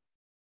entertainment.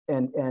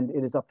 And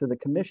it is up to the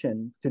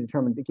commission to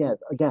determine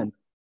again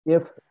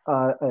if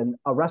a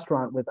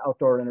restaurant with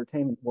outdoor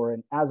entertainment were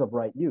an as of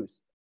right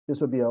use,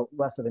 this would be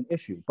less of an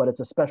issue. But it's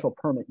a special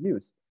permit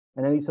use,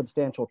 and any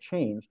substantial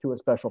change to a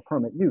special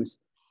permit use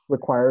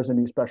requires a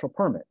new special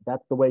permit.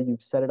 That's the way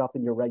you've set it up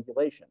in your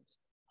regulations.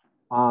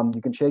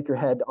 You can shake your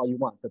head all you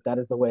want, but that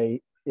is the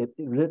way it's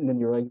written in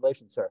your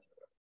regulations, sir.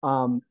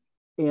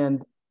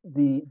 And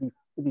the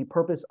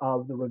purpose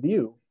of the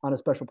review on a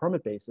special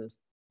permit basis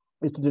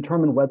is to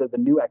determine whether the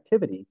new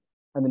activity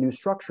and the new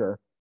structure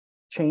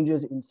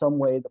changes in some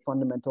way the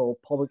fundamental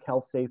public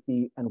health,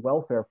 safety, and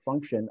welfare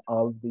function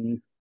of the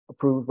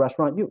approved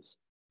restaurant use.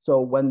 So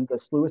when the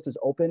sluice is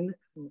open,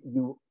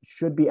 you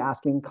should be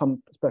asking,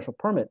 come special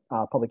permit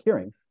public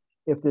hearing,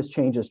 if this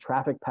changes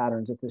traffic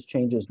patterns, if this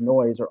changes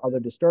noise or other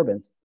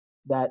disturbance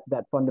that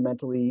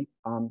fundamentally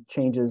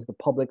changes the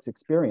public's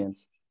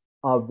experience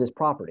of this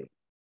property.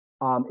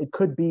 It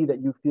could be that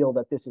you feel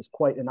that this is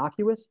quite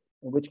innocuous,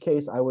 in which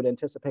case I would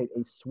anticipate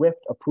a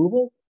swift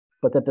approval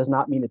but that does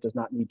not mean it does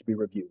not need to be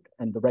reviewed.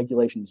 And the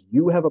regulations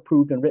you have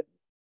approved and written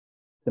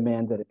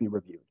demand that it be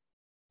reviewed.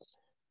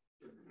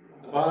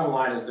 The bottom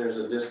line is there's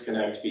a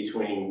disconnect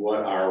between what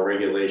our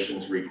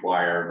regulations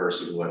require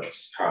versus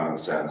what's common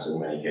sense in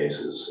many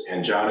cases.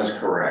 And John is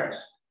correct.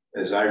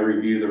 As I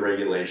review the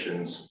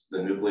regulations,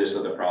 the nucleus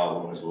of the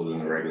problem is within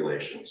the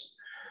regulations.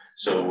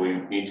 So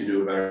we need to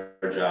do a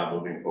better job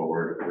moving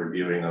forward,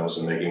 reviewing those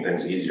and making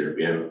things easier.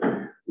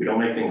 We don't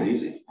make things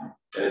easy,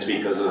 and it's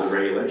because of the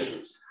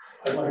regulations.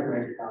 I'd like to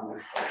make a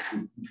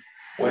comment.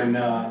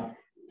 When,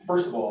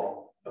 first of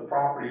all, the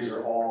properties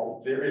are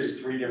all, there is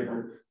 3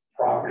 different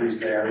properties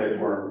there that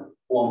were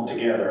lumped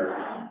together.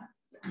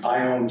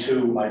 I own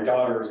 2, my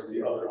daughter is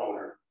the other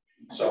owner.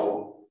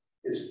 So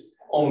it's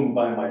owned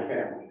by my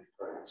family.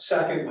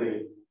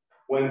 Secondly,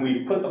 when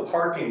we put the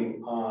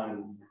parking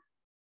on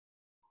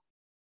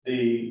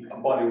the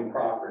abutting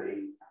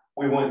property,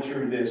 we went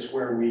through this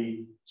where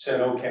we said,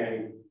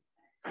 okay,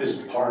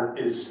 this part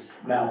is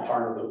now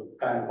part of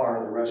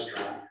the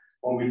restaurant.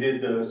 When we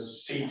did the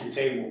seed to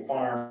table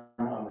farm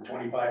on the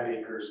 25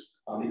 acres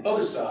on the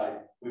other side,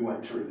 we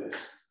went through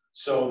this.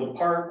 So the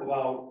part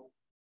about,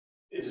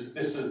 is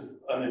this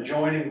an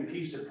adjoining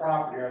piece of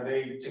property? Are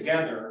they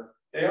together?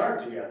 They are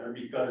together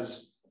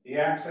because the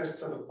access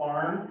to the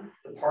farm,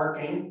 the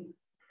parking,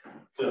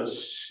 the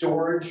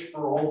storage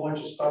for a whole bunch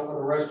of stuff for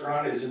the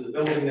restaurant is in the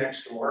building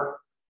next door.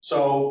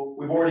 So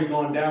we've already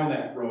gone down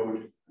that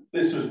road.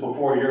 This was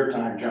before your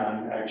time,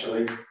 John,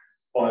 actually,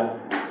 but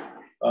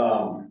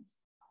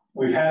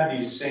we've had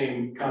these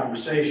same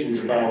conversations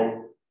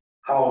about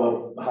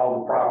how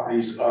the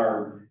properties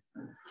are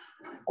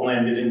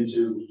blended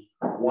into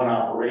one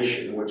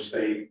operation, which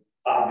they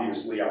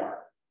obviously are.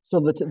 So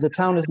the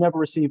town has never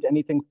received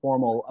anything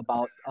formal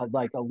about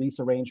like a lease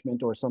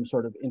arrangement or some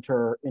sort of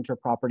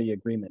inter-property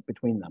agreement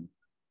between them,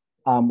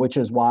 which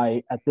is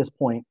why at this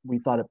point we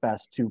thought it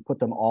best to put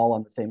them all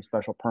on the same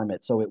special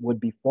permit, so it would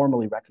be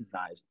formally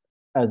recognized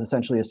as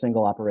essentially a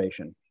single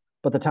operation.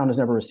 But the town has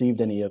never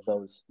received any of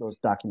those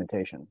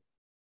documentation.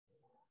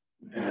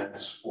 And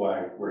that's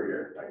why we're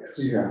here, I guess.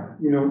 Yeah,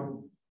 you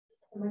know,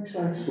 That makes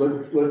sense.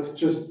 let's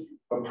just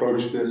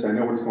approach this. I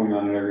know what's going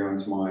on in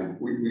everyone's mind.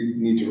 We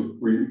need to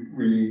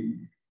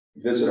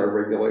revisit our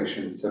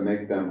regulations to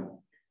make them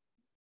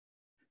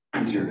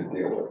easier to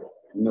deal with,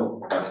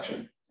 no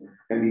question.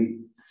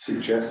 Any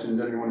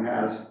suggestions anyone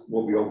has,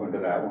 we'll be open to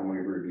that when we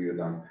review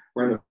them.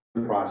 We're in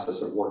the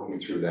process of working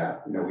through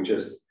that. You know,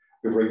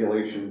 the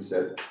regulations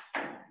that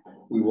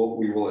we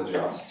will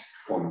adjust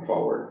going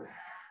forward.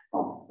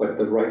 But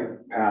the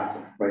right path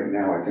right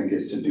now, I think,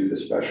 is to do the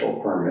special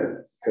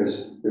permit,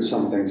 because there's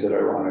some things that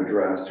are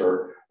unaddressed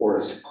or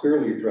it's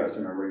clearly addressed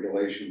in our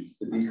regulations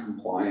to be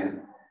compliant.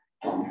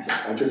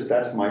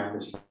 That's my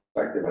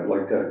perspective. I'd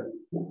like to,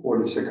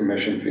 what does the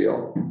commission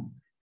feel?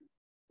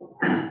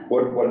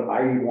 What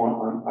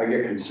I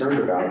get concerned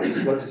about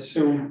is, let's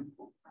assume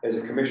as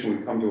a commission,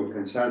 we come to a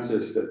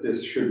consensus that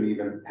this shouldn't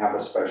even have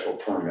a special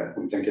permit.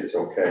 We think it's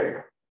okay.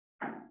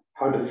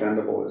 How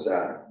defendable is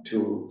that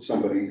to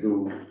somebody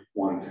who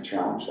wanted to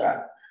challenge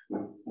that?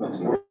 It's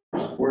not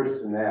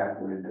worse than that.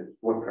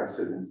 What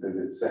precedence does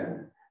it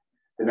send?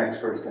 The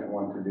next person that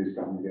wants to do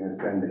something is going to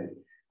send it.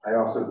 I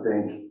also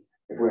think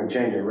if we're going to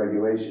change our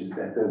regulations,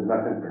 that does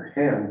nothing for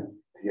him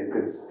to get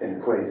this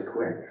in place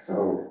quick.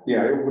 So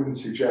yeah, I wouldn't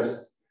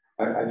suggest.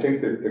 I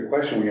think that the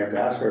question we have to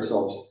ask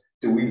ourselves: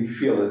 do we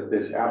feel that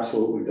this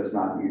absolutely does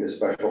not need a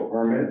special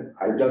permit?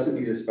 Or does it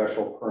need a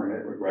special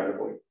permit?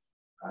 Regrettably.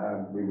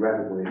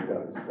 Regrettably, it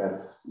does.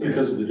 That's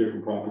because of the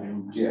different property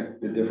owners. Yeah,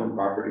 the different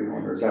property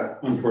owners. That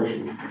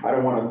Unfortunately. I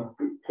don't want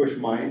to push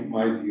my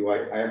view.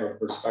 I have a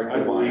perspective.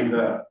 I believe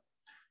that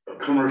a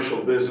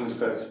commercial business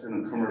that's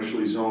in a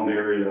commercially zoned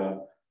area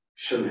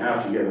shouldn't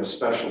have to get a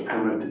special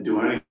permit to do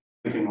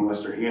anything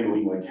unless they're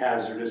handling like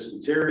hazardous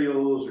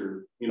materials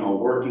or, you know,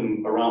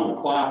 working around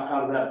the clock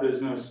out of that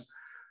business.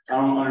 I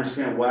don't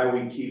understand why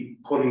we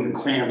keep putting the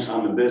clamps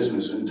on the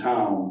business in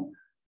town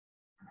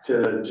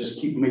to just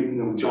keep making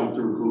them jump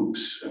through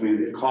hoops. I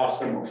mean, it costs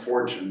them a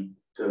fortune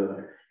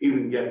to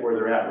even get where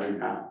they're at right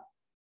now.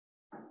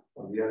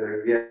 well, the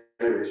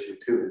other issue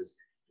too is.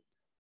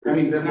 I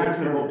mean, they're not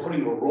talking about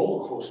putting a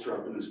roller coaster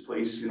up in this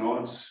place, you know,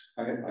 it's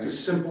a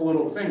simple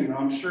little thing, you know.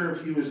 I'm sure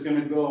if he was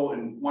gonna go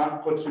and want to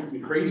put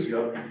something crazy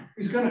up,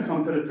 he's gonna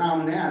come to the town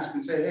and ask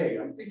and say, hey,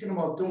 I'm thinking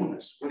about doing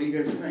this. What do you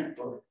guys think?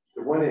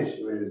 The one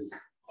issue is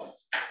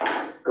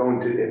going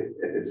to,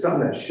 if it's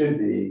something that should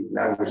be,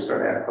 now we're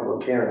starting to have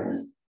public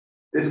hearings,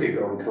 this could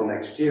go until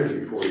next year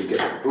before you get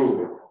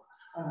approval.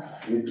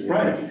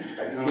 Right.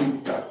 I've seen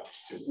stuff.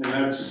 And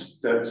that's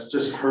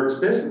just hurts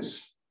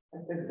business. I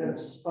think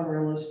that's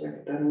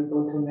unrealistic, that would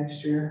go till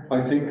next year.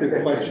 I think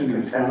the question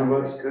in front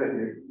of us.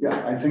 Good.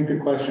 Yeah, I think the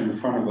question in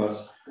front of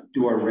us: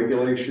 do our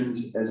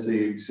regulations as they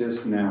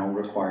exist now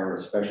require a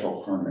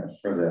special permit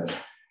for this?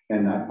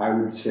 And I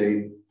would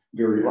say,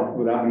 very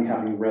without me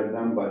having read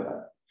them,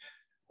 but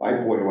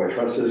boy, do I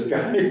trust this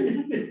guy.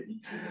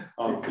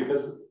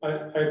 Because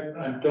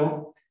I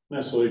don't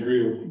necessarily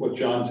agree with what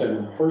John said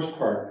in the first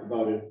part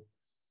about it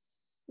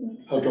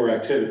outdoor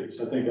activities.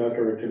 I think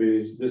outdoor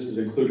activities, this is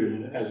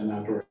included as an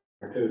outdoor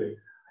activity.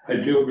 I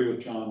do agree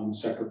with John on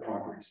separate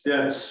properties,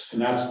 That's,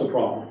 and that's the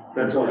problem.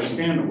 that's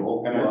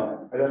understandable,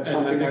 And but I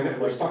think that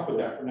we're stuck with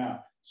that for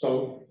now.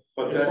 So,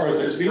 but as that's far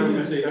what as this permit,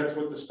 expediency, that's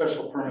what the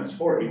special permit's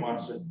for, he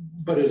wants it.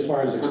 but as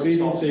far as Put this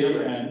all expediency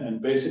together.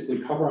 and basically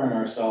covering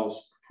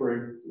ourselves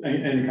for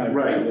any kind of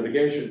Right.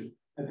 litigation,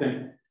 I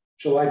think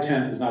July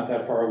 10th is not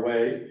that far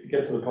away.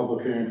 Get to the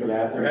public hearing for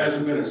that. There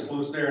hasn't been a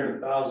sluice there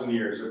in 1,000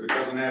 years. If it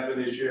doesn't happen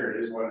this year,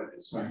 it is what it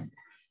is. Right.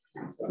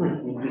 So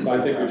I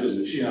think we just,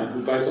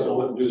 we bite the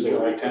bullet and do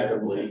July 10th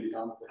and we'll be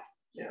done with it.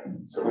 Yeah,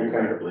 so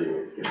regrettably,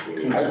 if we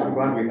need. I'm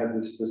glad we had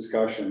this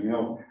discussion,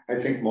 I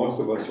think most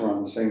of us are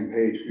on the same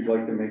page, we'd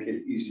like to make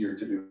it easier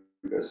to do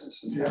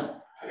business in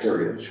town,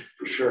 period.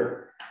 For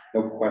sure.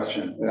 No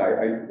question,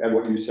 and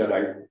what you said,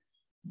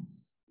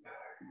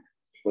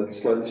 let's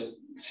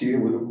see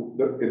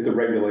if the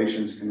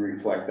regulations can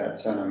reflect that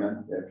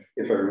sentiment,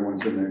 if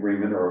everyone's in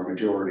agreement or a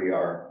majority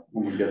are,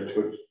 when we get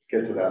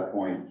to that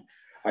point.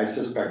 I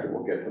suspect it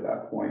will get to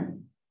that point.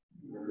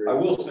 I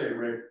will say,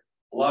 Rick,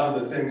 a lot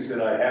of the things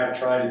that I have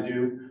tried to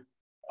do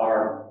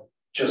are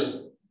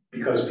just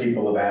because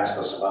people have asked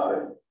us about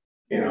it.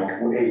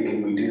 Hey,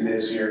 can we do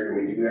this here?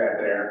 Can we do that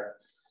there?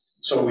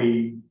 So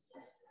we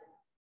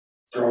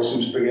throw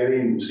some spaghetti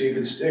and see if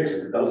it sticks.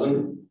 If it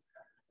doesn't,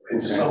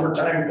 it's a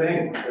summertime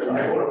thing.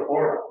 I go to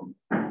Florida.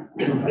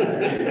 If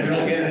you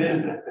don't get it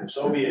in,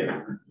 so be it.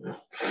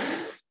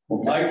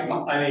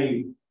 I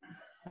mean,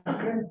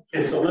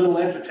 it's a little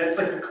entertaining. It's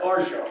like the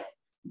car show.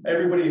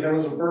 Everybody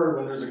throws a bird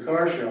when there's a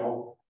car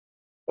show.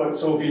 But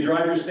so if you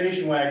drive your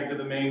station wagon to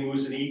the main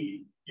moose and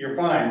eat, you're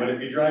fine. But if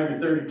you drive your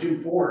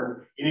 32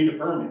 Ford, you need a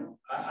permit.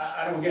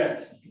 I don't get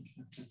it.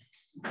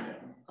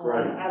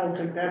 Right. I don't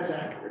think that's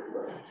accurate.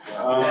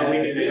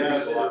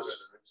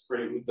 It's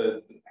pretty,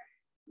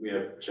 we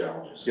have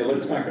challenges. Yeah,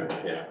 let's not,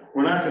 Yeah.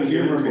 We're not gonna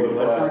get into it,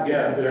 Let's not but get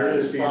yeah, into there that.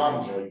 is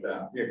problems like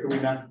that. yeah, could we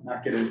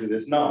not get into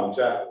this? No,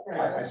 exactly.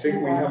 I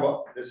think we have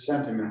this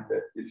sentiment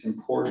that it's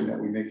important that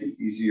we make it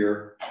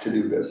easier to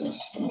do business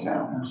in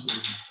town.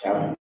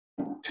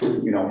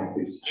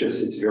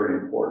 It's very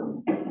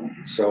important.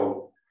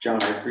 So,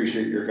 John, I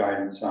appreciate your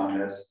guidance on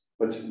this.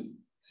 Let's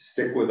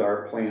stick with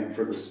our plan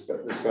for the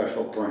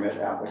special permit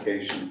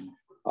application.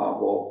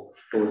 We'll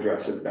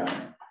address it then.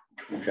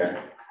 Okay.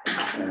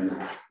 And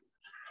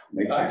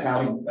make the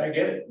town. I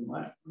get it.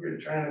 We're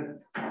trying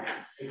to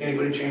make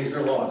anybody change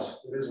their laws.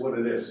 It is what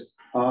it is.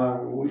 We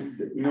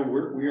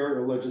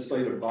are a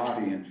legislative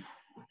body, and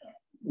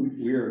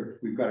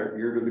we've got our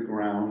ear to the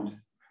ground,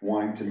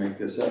 wanting to make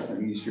this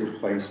an easier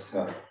place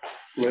to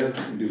live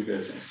and do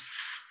business.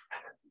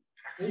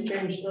 We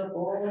change stuff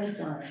all the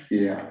time.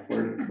 Yeah,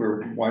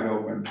 we're wide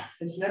open.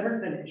 It's never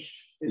finished.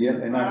 It's Yeah,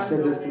 and I've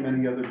said this to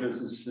ongoing. many other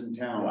businesses in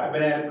town. I've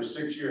been at it for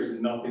 6 years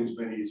and nothing's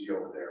been easy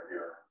over there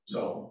here.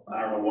 So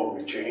I don't know what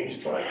we've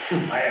changed, but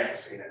I haven't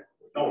seen it.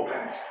 No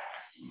offense.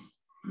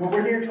 Well,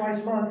 we're here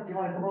twice a month if you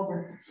want to come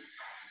over.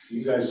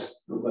 You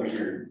guys look like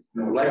you're.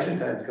 Election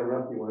time's coming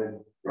up, you wanna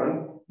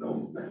run?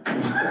 No.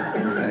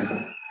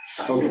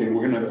 Okay,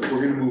 we're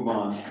gonna move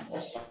on.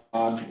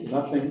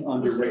 Nothing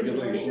under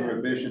regulation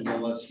revisions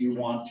unless you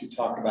want to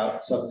talk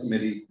about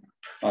subcommittee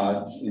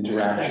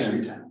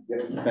interaction.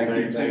 Thank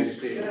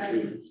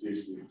you.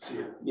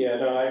 Yeah,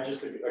 no, I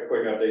just a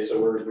quick update. So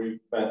we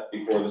met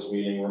before this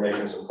meeting. We're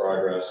making some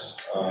progress.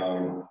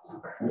 I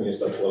guess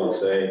that's what I'll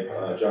say.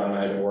 John and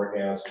I have been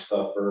working on some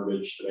stuff,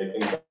 verbiage to make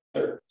things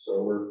better.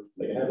 So we're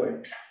making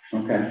headway.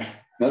 Okay,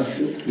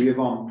 we have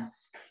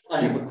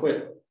I have a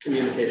quick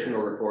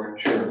communicational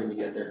report, sure, when we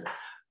get there.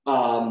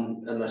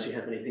 Unless you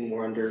have anything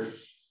more under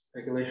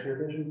regulation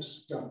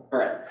revisions? No. All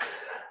right.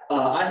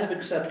 I have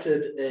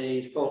accepted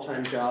a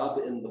full-time job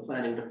in the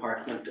planning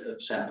department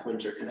of South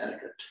Windsor,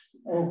 Connecticut.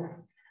 Oh,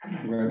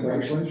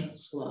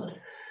 congratulations.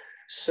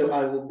 So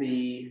I will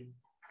be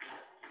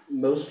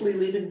mostly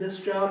leaving this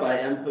job. I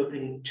am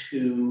hoping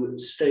to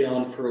stay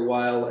on for a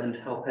while and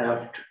help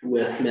out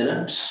with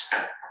minutes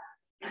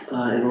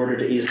in order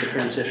to ease the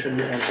transition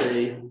as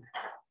a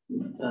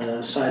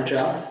side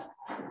job.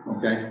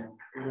 Okay.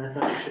 And I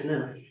thought you should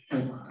know.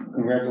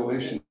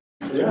 Congratulations.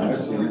 Yeah,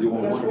 you're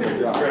doing a wonderful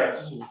job.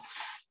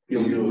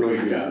 You're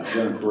really done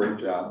a great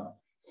job.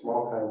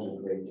 Small towns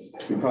are great.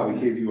 We probably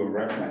gave you a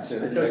reference.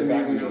 It doesn't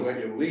mean we know when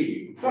you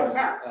leave.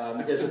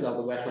 Isabel,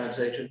 the wetlands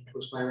agent,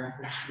 was my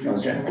reference.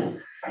 Okay.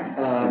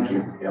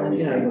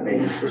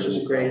 This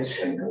is a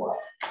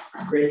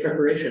great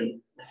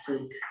preparation, I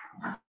think.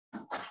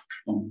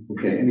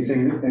 Okay,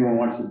 anything anyone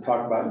wants to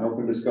talk about in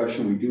open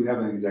discussion? We do have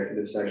an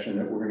executive session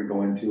that we're going to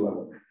go into.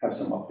 I'll have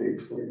some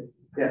updates for you.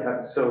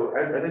 Yeah, so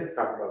I'd like to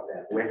talk about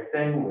that WIC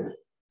thing with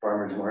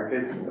farmers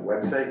markets and the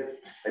website.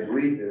 I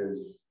believe there's,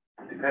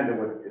 depending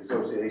on what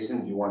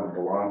associations you want to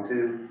belong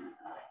to,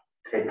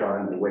 take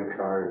on the WIC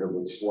card or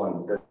which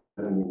ones.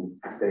 Doesn't mean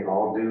they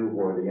all do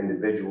or the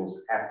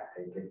individuals have to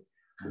take it.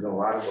 Because a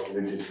lot of them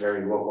are just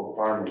very local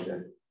farmers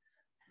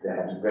that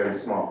have very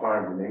small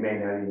farms and they may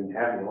not even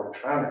have the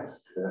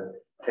electronics to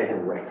take a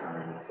WIC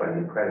card. It's like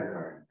a credit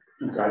card.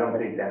 So I don't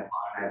think that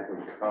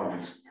automatically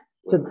comes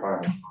with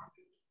farmers.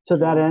 To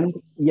that end,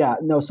 yeah,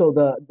 no, so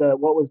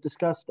what was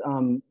discussed,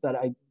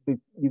 that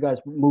you guys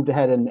moved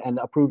ahead and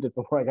approved it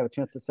before I got a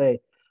chance to say,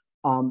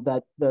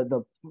 that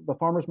the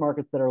farmers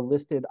markets that are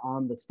listed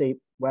on the state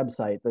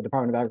website, the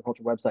Department of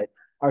Agriculture website,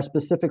 are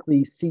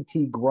specifically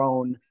CT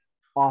grown,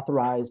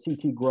 authorized,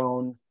 CT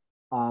grown,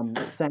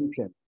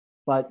 sanctioned.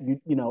 But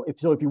you know,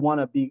 if you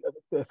want to be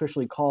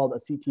officially called a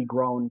CT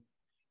grown,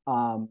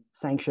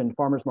 sanctioned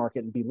farmers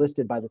market and be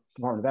listed by the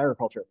Department of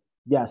Agriculture,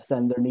 yes,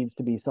 then there needs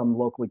to be some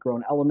locally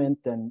grown element,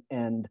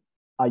 and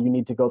you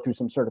need to go through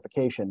some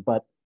certification.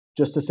 But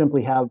just to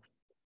simply have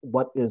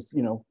what is,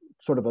 you know,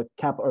 sort of a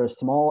cap or a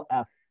small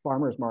f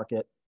farmers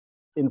market,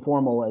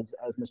 informal as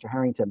Mr.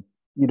 Harrington,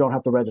 you don't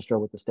have to register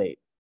with the state.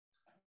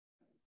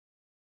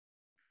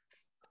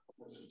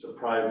 It's a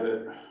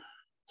private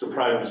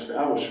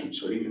establishment,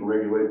 so he can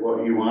regulate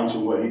what he wants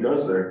and what he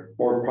does there.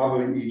 Or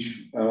probably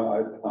each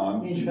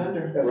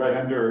vendor.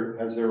 vendor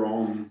has their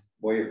own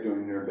way of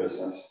doing their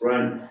business.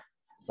 Right.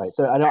 Right.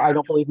 So I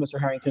don't believe Mr.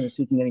 Harrington is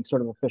seeking any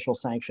sort of official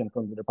sanction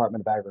from the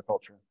Department of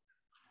Agriculture.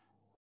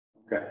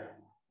 Okay.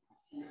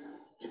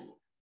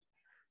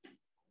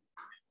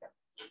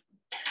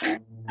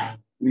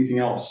 Anything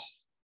else?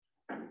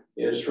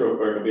 Yeah, just real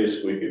quick,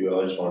 basically,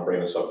 I just want to bring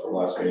this up from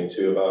last meeting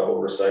too, about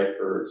oversight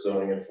for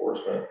zoning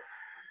enforcement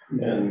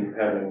and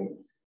having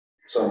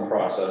some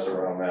process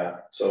around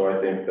that. So I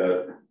think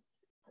that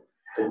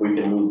if we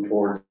can move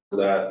towards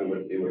that,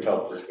 it would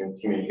help for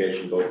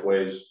communication both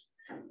ways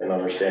and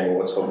understanding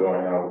what's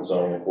going on with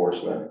zoning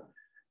enforcement,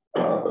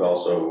 but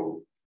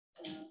also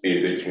be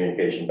a good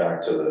communication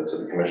back to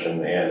the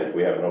commission. And if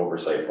we have an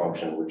oversight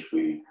function, which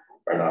we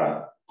are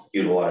not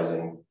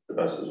utilizing the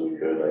best as we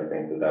could, I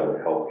think that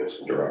would help give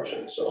some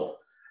direction. So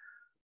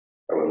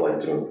I would like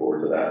to move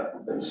forward to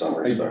that in some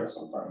respect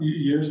sometime.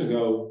 Years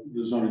ago,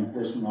 the zoning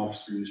enforcement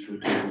officer used to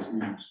attend these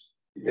meetings.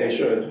 They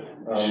should.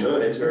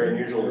 It's very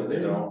unusual that they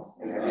don't.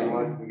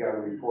 We got a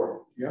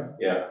report.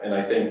 Yeah, and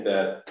I think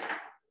that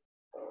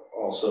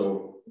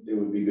also it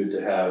would be good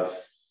to have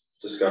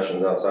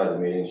discussions outside the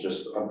meetings,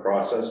 just on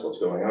process, what's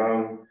going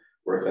on,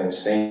 where things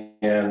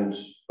stand,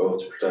 both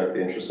to protect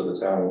the interests of the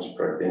town and to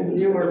protect the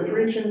individuals. You are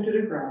preaching to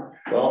the crowd.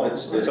 Well,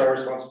 it's our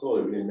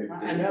responsibility. We didn't make a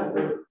decision. I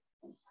know.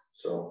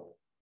 So.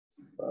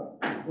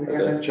 We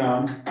haven't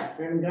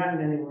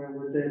gotten anywhere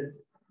with the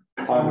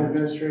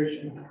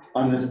administration.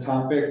 On this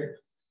topic,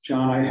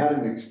 John, I had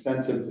an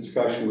extensive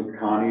discussion with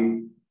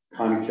Connie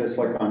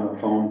Kislik on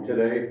the phone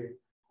today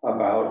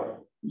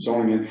about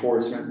zoning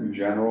enforcement in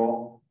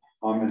general.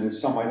 And there's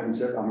some items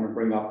that I'm going to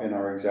bring up in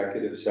our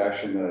executive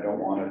session that I don't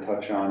want to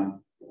touch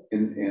on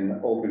in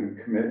open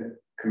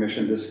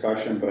commission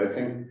discussion, but I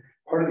think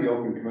part of the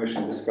open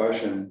commission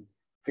discussion,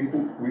 I think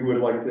we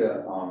would like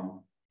to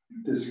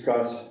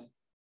discuss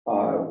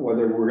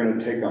whether we're going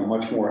to take a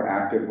much more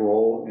active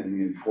role in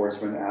the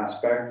enforcement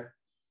aspect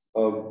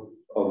of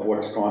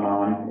what's gone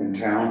on in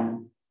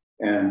town.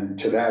 And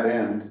to that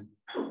end,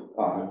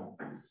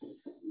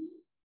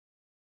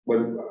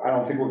 I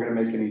don't think we're going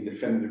to make any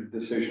definitive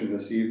decision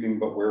this evening,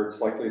 but where it's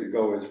likely to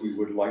go is we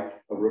would like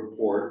a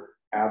report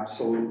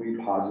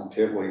absolutely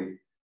positively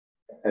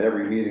at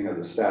every meeting of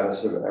the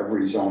status of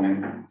every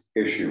zoning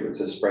issue.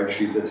 It's a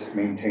spreadsheet that's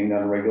maintained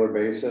on a regular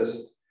basis.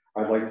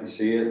 I'd like to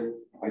see it.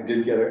 I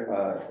did get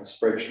a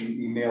spreadsheet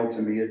emailed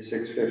to me at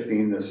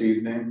 6:15 this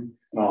evening,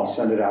 and I'll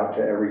send it out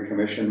to every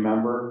commission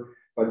member.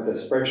 But the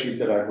spreadsheet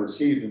that I've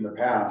received in the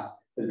past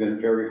has been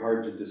very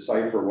hard to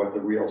decipher what the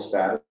real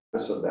status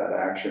of that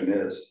action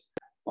is.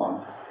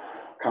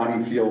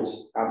 Connie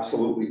feels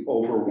absolutely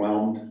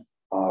overwhelmed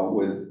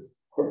with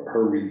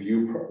her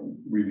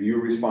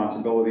review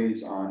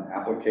responsibilities on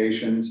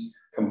applications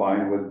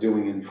combined with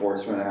doing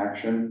enforcement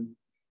action.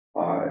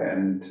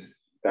 And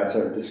that's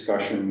a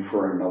discussion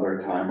for another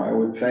time, I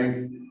would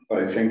think.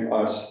 But I think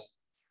us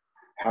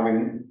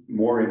having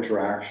more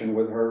interaction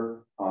with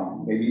her,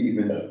 maybe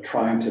even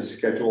trying to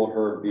schedule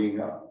her being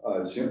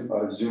a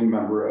Zoom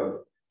member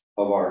of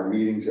our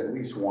meetings at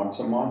least once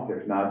a month,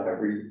 if not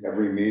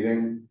every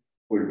meeting,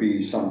 would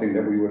be something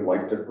that we would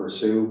like to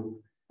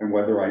pursue. And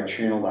whether I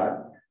channel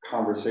that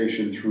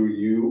conversation through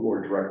you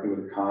or directly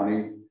with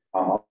Connie,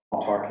 I'll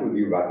talk with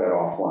you about that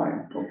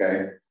offline.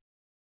 Okay.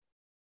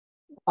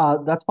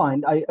 That's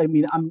fine. I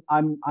mean, I'm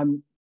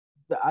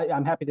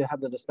happy to have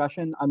the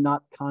discussion. I'm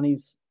not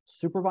Connie's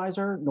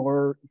supervisor,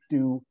 nor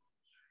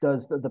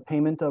does the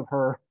payment of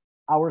her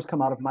hours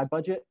come out of my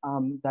budget.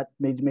 That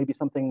may be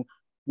something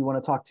you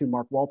want to talk to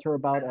Mark Walter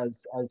about,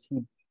 as he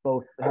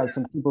both has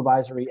some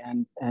supervisory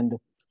and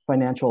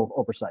financial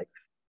oversight.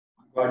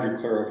 I'm glad you're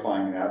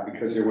clarifying that,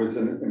 because there was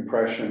an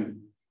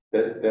impression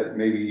that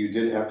maybe you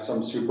did have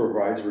some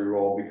supervisory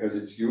role, because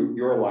it's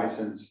your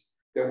license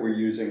that we're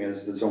using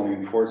as the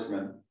zoning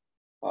enforcement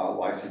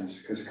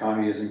license, because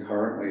Connie isn't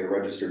currently a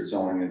registered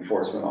zoning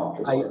enforcement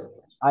officer.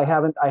 I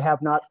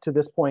have not to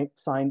this point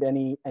signed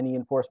any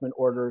enforcement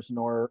orders,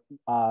 nor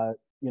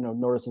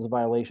notices of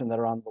violation that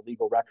are on the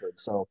legal record.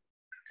 So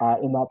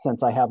in that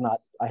sense, I have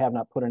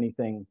not put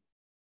anything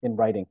in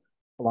writing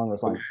along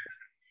those lines.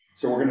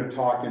 So we're going to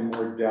talk in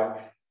more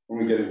depth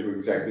when we get into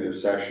executive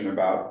session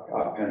about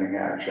pending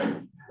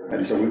action.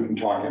 And so we can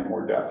talk in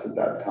more depth at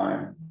that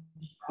time.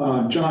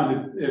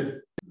 John,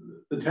 if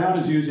the town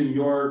is using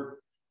your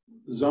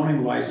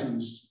zoning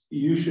license,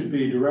 you should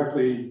be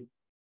directly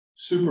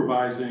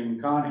supervising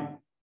Connie.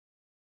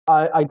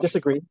 I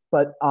disagree,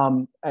 but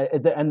and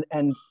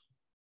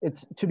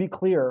it's, to be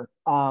clear,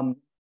 my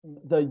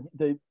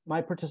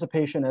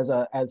participation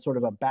as sort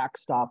of a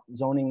backstop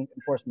zoning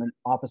enforcement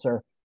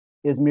officer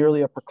is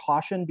merely a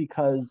precaution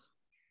because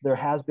there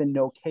has been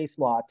no case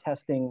law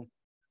testing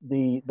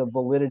the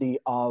validity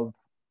of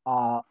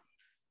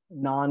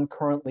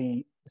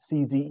non-currently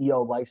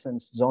CZEO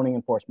licensed zoning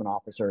enforcement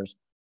officers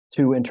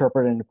to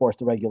interpret and enforce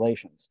the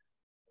regulations.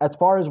 As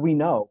far as we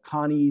know,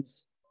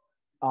 Connie's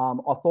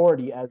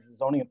authority as a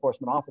zoning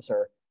enforcement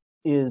officer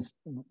is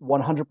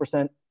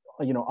 100%,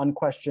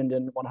 unquestioned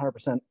and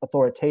 100%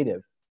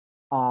 authoritative.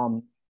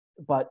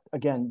 But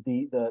again,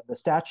 the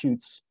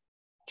statutes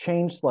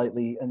changed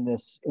slightly in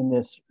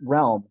this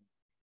realm.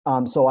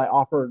 So I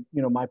offered,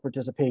 my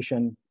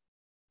participation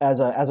as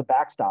a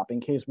backstop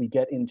in case we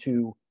get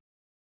into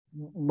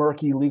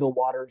murky legal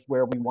waters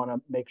where we want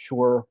to make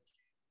sure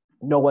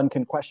no one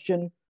can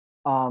question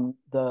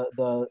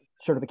the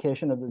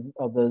certification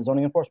of the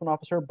zoning enforcement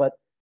officer. But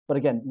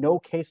again, no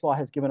case law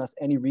has given us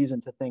any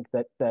reason to think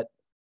that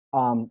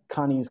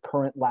Connie's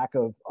current lack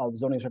of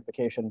zoning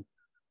certification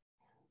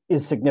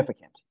is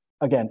significant.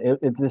 Again,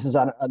 this is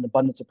an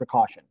abundance of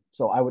precaution.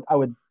 So I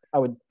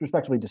would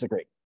respectfully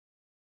disagree.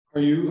 Are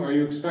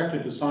you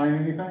expected to sign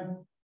anything?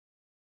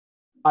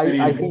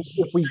 I think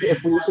if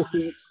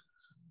we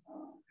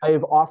I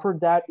have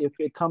offered that if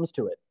it comes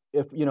to it,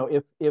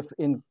 if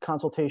in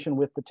consultation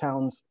with the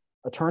town's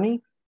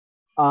attorney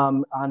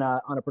on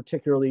a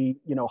particularly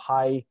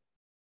high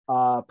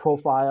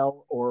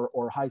profile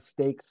or high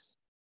stakes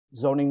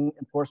zoning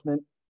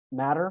enforcement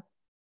matter,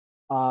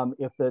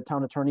 if the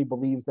town attorney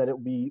believes that it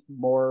would be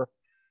more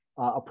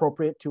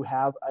appropriate to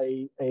have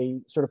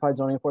a certified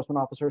zoning enforcement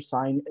officer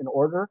sign an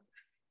order,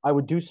 I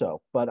would do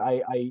so. But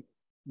I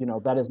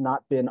that has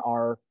not been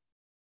our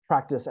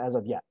practice as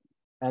of yet.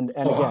 And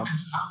again,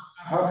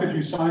 how could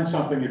you sign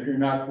something if you're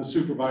not the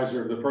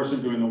supervisor of the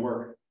person doing the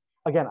work?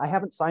 Again, I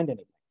haven't signed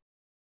anything.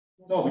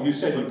 No, but you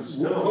said you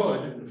Still,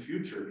 could. in the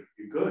future,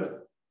 you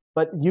could.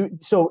 But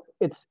so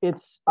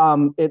it's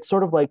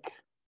sort of like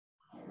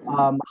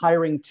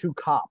hiring two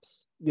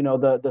cops.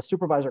 The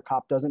supervisor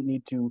cop doesn't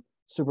need to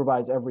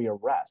supervise every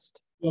arrest.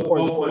 Well,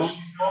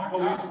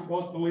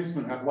 both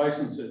policemen have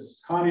licenses.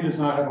 Connie does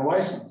not have a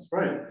license.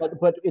 Right.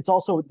 But it's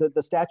also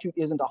the statute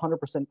isn't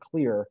 100%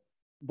 clear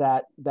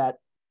that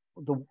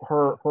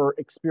her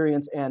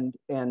experience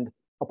and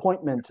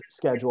appointment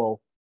schedule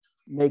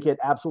make it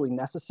absolutely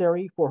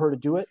necessary for her to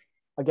do it.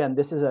 Again,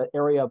 this is an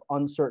area of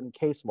uncertain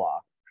case law.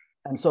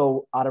 And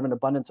so out of an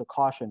abundance of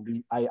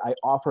caution, I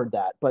offered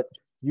that. But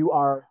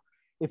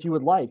if you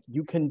would like,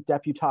 you can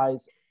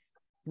deputize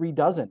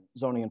 36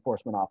 zoning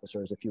enforcement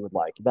officers if you would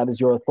like. That is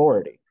your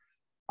authority.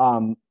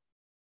 And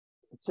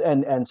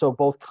so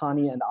both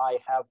Connie and I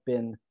have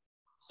been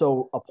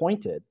so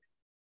appointed,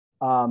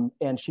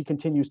 and she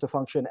continues to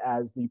function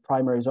as the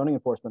primary zoning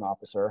enforcement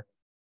officer.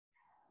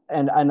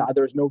 And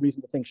there's no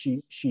reason to think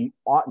she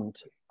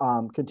oughtn't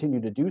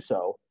continue to do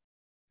so.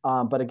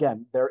 But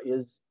again, there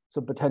is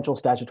some potential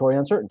statutory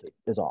uncertainty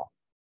is all.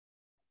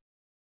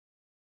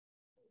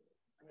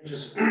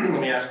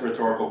 Let me ask a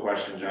rhetorical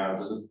question,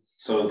 John.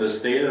 So the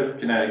state of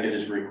Connecticut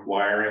is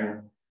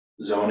requiring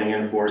zoning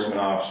enforcement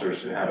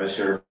officers to have a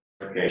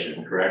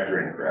certification, correct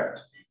or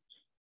incorrect?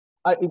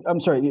 I'm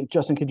sorry,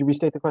 Justin, could you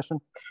restate the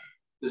question?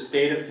 The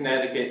state of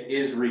Connecticut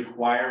is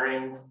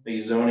requiring a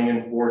zoning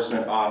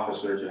enforcement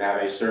officer to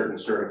have a certain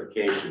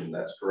certification,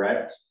 that's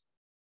correct?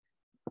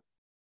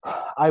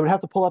 I would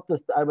have to pull up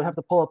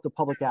the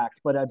public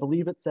act, but I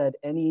believe it said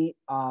any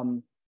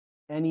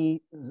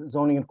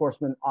zoning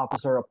enforcement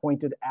officer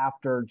appointed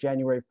after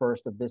January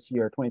 1st of this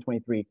year,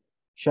 2023,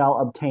 shall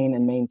obtain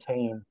and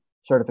maintain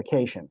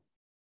certification.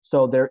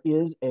 So there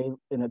is an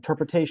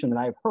interpretation that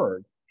I've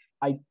heard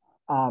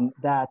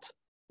that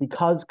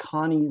because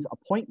Connie's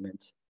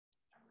appointment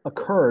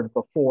occurred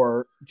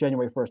before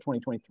January 1st,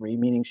 2023,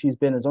 meaning she's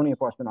been a zoning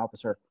enforcement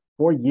officer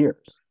for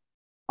years,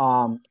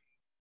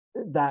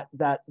 that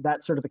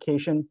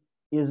certification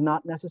is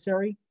not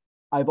necessary.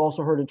 I've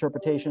also heard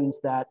interpretations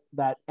that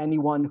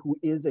anyone who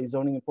is a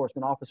zoning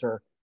enforcement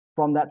officer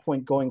from that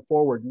point going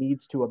forward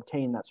needs to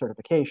obtain that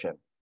certification.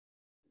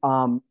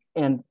 And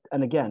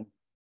again,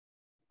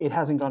 it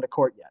hasn't gone to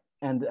court yet,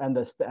 and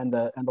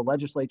the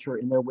legislature,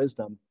 in their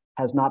wisdom,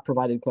 has not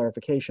provided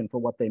clarification for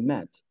what they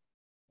meant.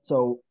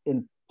 So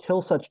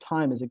until such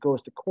time as it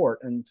goes to court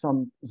and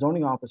some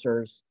zoning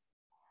officers'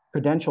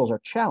 credentials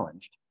are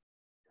challenged,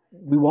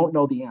 we won't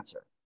know the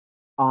answer.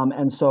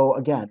 And so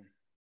again,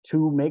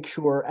 to make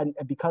sure, and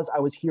because I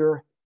was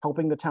here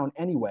helping the town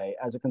anyway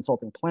as a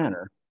consulting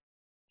planner,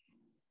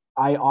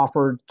 I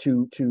offered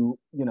to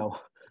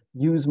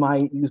use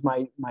my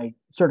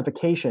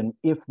certification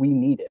if we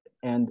need it.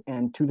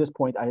 And to this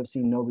point, I have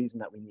seen no reason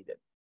that we need it.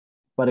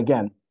 But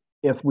again,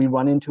 if we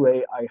run into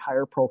a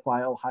higher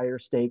profile, higher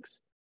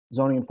stakes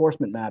zoning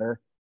enforcement matter,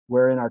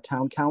 wherein our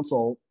town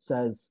council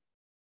says,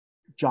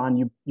 John,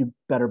 you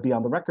better be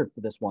on the record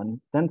for this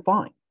one, then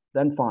fine.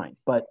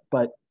 But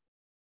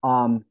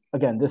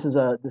again, this is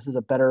a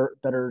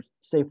better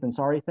safe than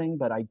sorry thing,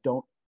 but I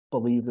don't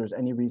believe there's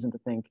any reason to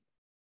think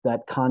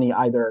that Connie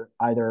either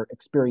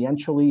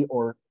experientially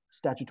or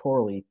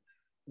statutorily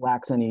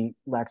lacks any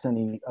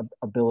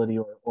ability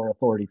or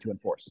authority to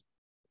enforce.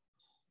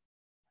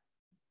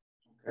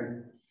 Okay,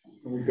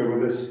 are we good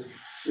with this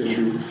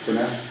issue for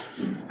now?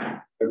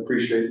 I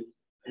appreciate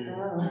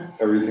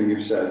everything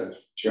you've said,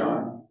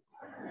 John.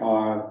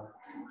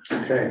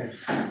 Okay.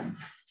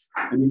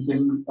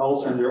 Anything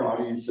else on your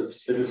audience of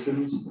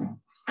citizens?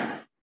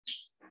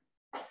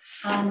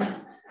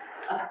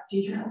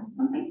 Did you have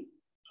something?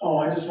 Oh,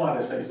 I just wanted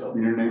to say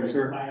something. Your name,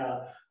 sir?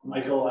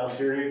 Michael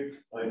Altieri,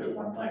 I live at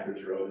 1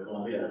 Flankers Road,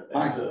 Columbia,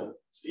 next to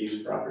Steve's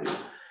properties.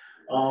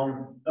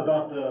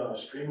 About the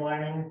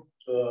streamlining,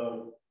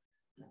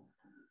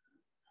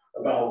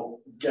 about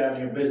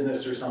getting a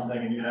business or something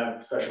and you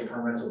have special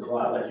permits of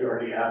lot, like you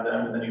already have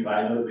them, and then you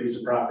buy another piece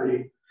of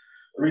property.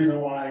 The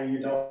reason why you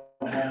don't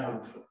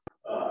have,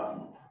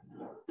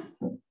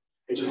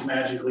 it just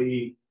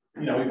magically,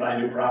 you buy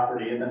new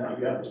property and then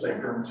you have the same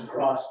permits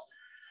across.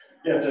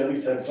 You have to at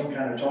least have some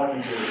kind of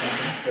talking to or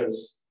something,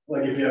 because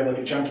like if you have like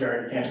a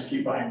junkyard, you can't just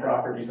keep buying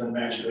properties and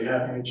magically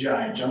having a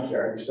giant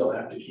junkyard. You still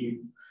have to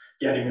keep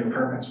getting new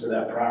permits for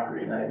that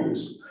property. And I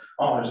was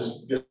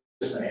just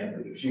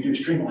saying, if you do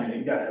streamlining,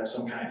 you gotta have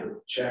some kind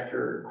of check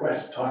or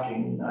request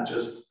talking, not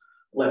just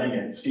letting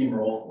it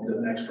steamroll into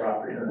the next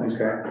property or the next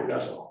property,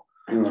 that's all.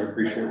 No, I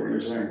appreciate what you're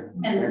saying.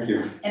 Thank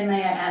you. And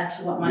may I add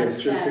to what Mike said?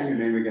 Yes, just say your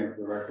name again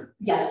for the record.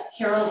 Yes,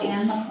 Carol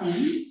Ann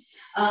McLean.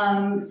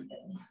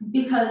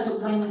 Because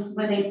when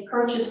they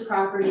purchase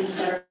properties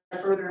that are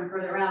further and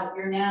further out,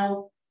 you're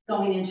now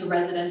going into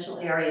residential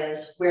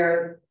areas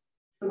where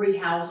 3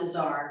 houses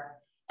are.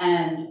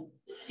 And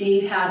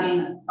Steve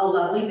having a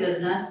lovely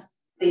business,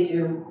 they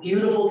do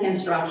beautiful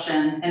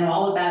construction and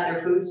all of that,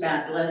 their food's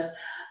fabulous.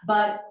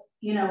 But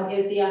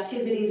if the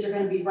activities are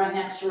going to be right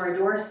next to our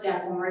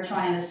doorstep when we're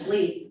trying to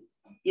sleep,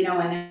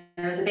 and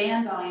there's a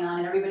band going on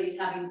and everybody's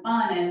having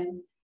fun and,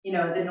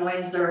 the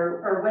noise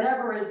or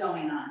whatever is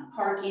going on,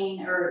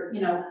 parking or,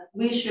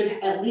 we should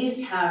at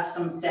least have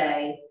some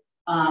say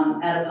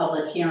at a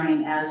public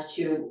hearing as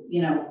to,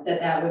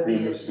 that would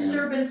be a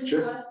disturbance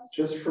to us.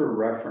 Just for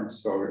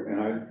reference, though,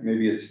 and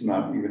maybe it's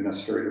not even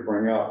necessary to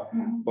bring up,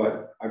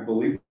 but I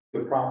believe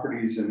the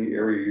properties in the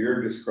area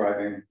you're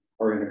describing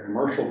are in a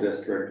commercial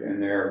district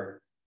and they're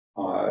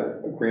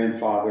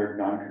grandfathered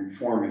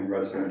non-conforming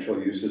residential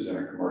uses in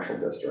a commercial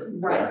district.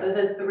 Right, but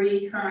the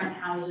 3 current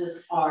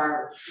houses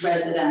are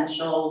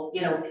residential,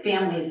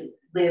 families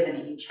live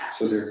in each house.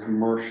 So they're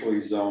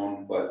commercially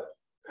zoned, but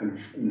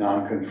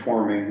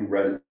non-conforming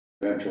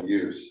residential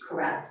use.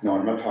 Correct. No,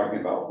 I'm not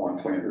talking about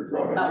 1 Flanders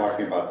Road. I'm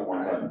talking about the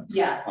ones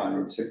on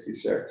Route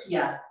 66.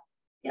 Yeah.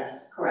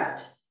 Yes,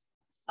 correct.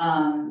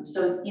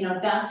 So,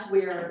 that's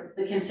where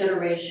the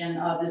consideration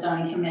of the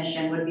zoning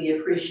commission would be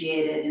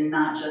appreciated and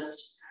not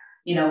just,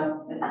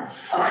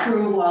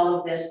 approve all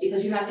of this,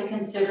 because you have to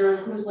consider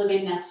who's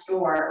living next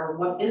door or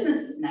what business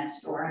is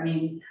next door. I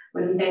mean,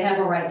 wouldn't they have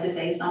a right to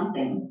say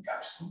something?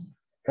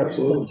 That's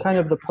kind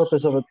of the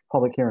purpose of a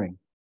public hearing.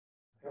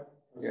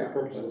 Yeah,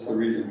 that's the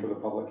reason for the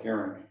public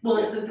hearing. Well,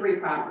 it's the 3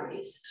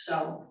 properties.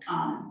 So,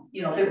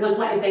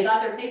 if they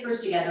got their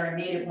papers together and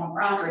made it 1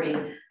 property,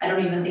 I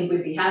don't even think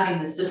we'd be having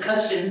this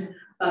discussion,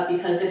 but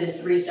because it is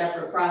 3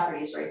 separate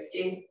properties, right,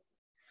 Steve?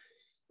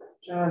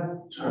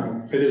 John.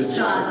 It is.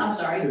 John, I'm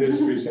sorry. It is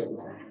 3 separate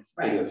properties.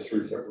 Right. It is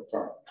 3 separate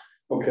properties.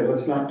 Okay,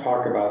 let's not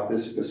talk about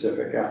this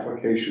specific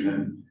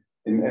application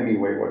in any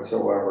way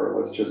whatsoever.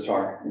 Let's just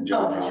talk in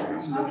general.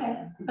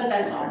 Okay, but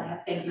that's all I have.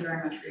 Thank you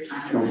very much for your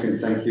time. Okay,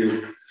 thank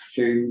you.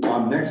 Okay,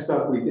 next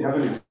up, we have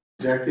an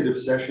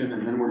executive session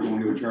and then we're going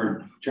to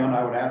adjourn. John,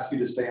 I would ask you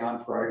to stay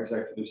on for our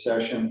executive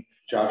session.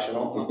 Josh, I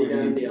don't think we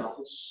in need the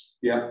office.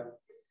 Yeah.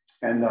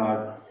 And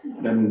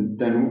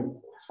then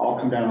I'll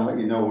come down and let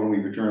you know when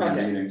we've adjourned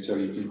the meeting so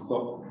you can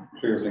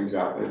clear things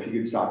out. But if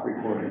you could stop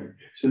recording.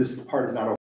 So this part is not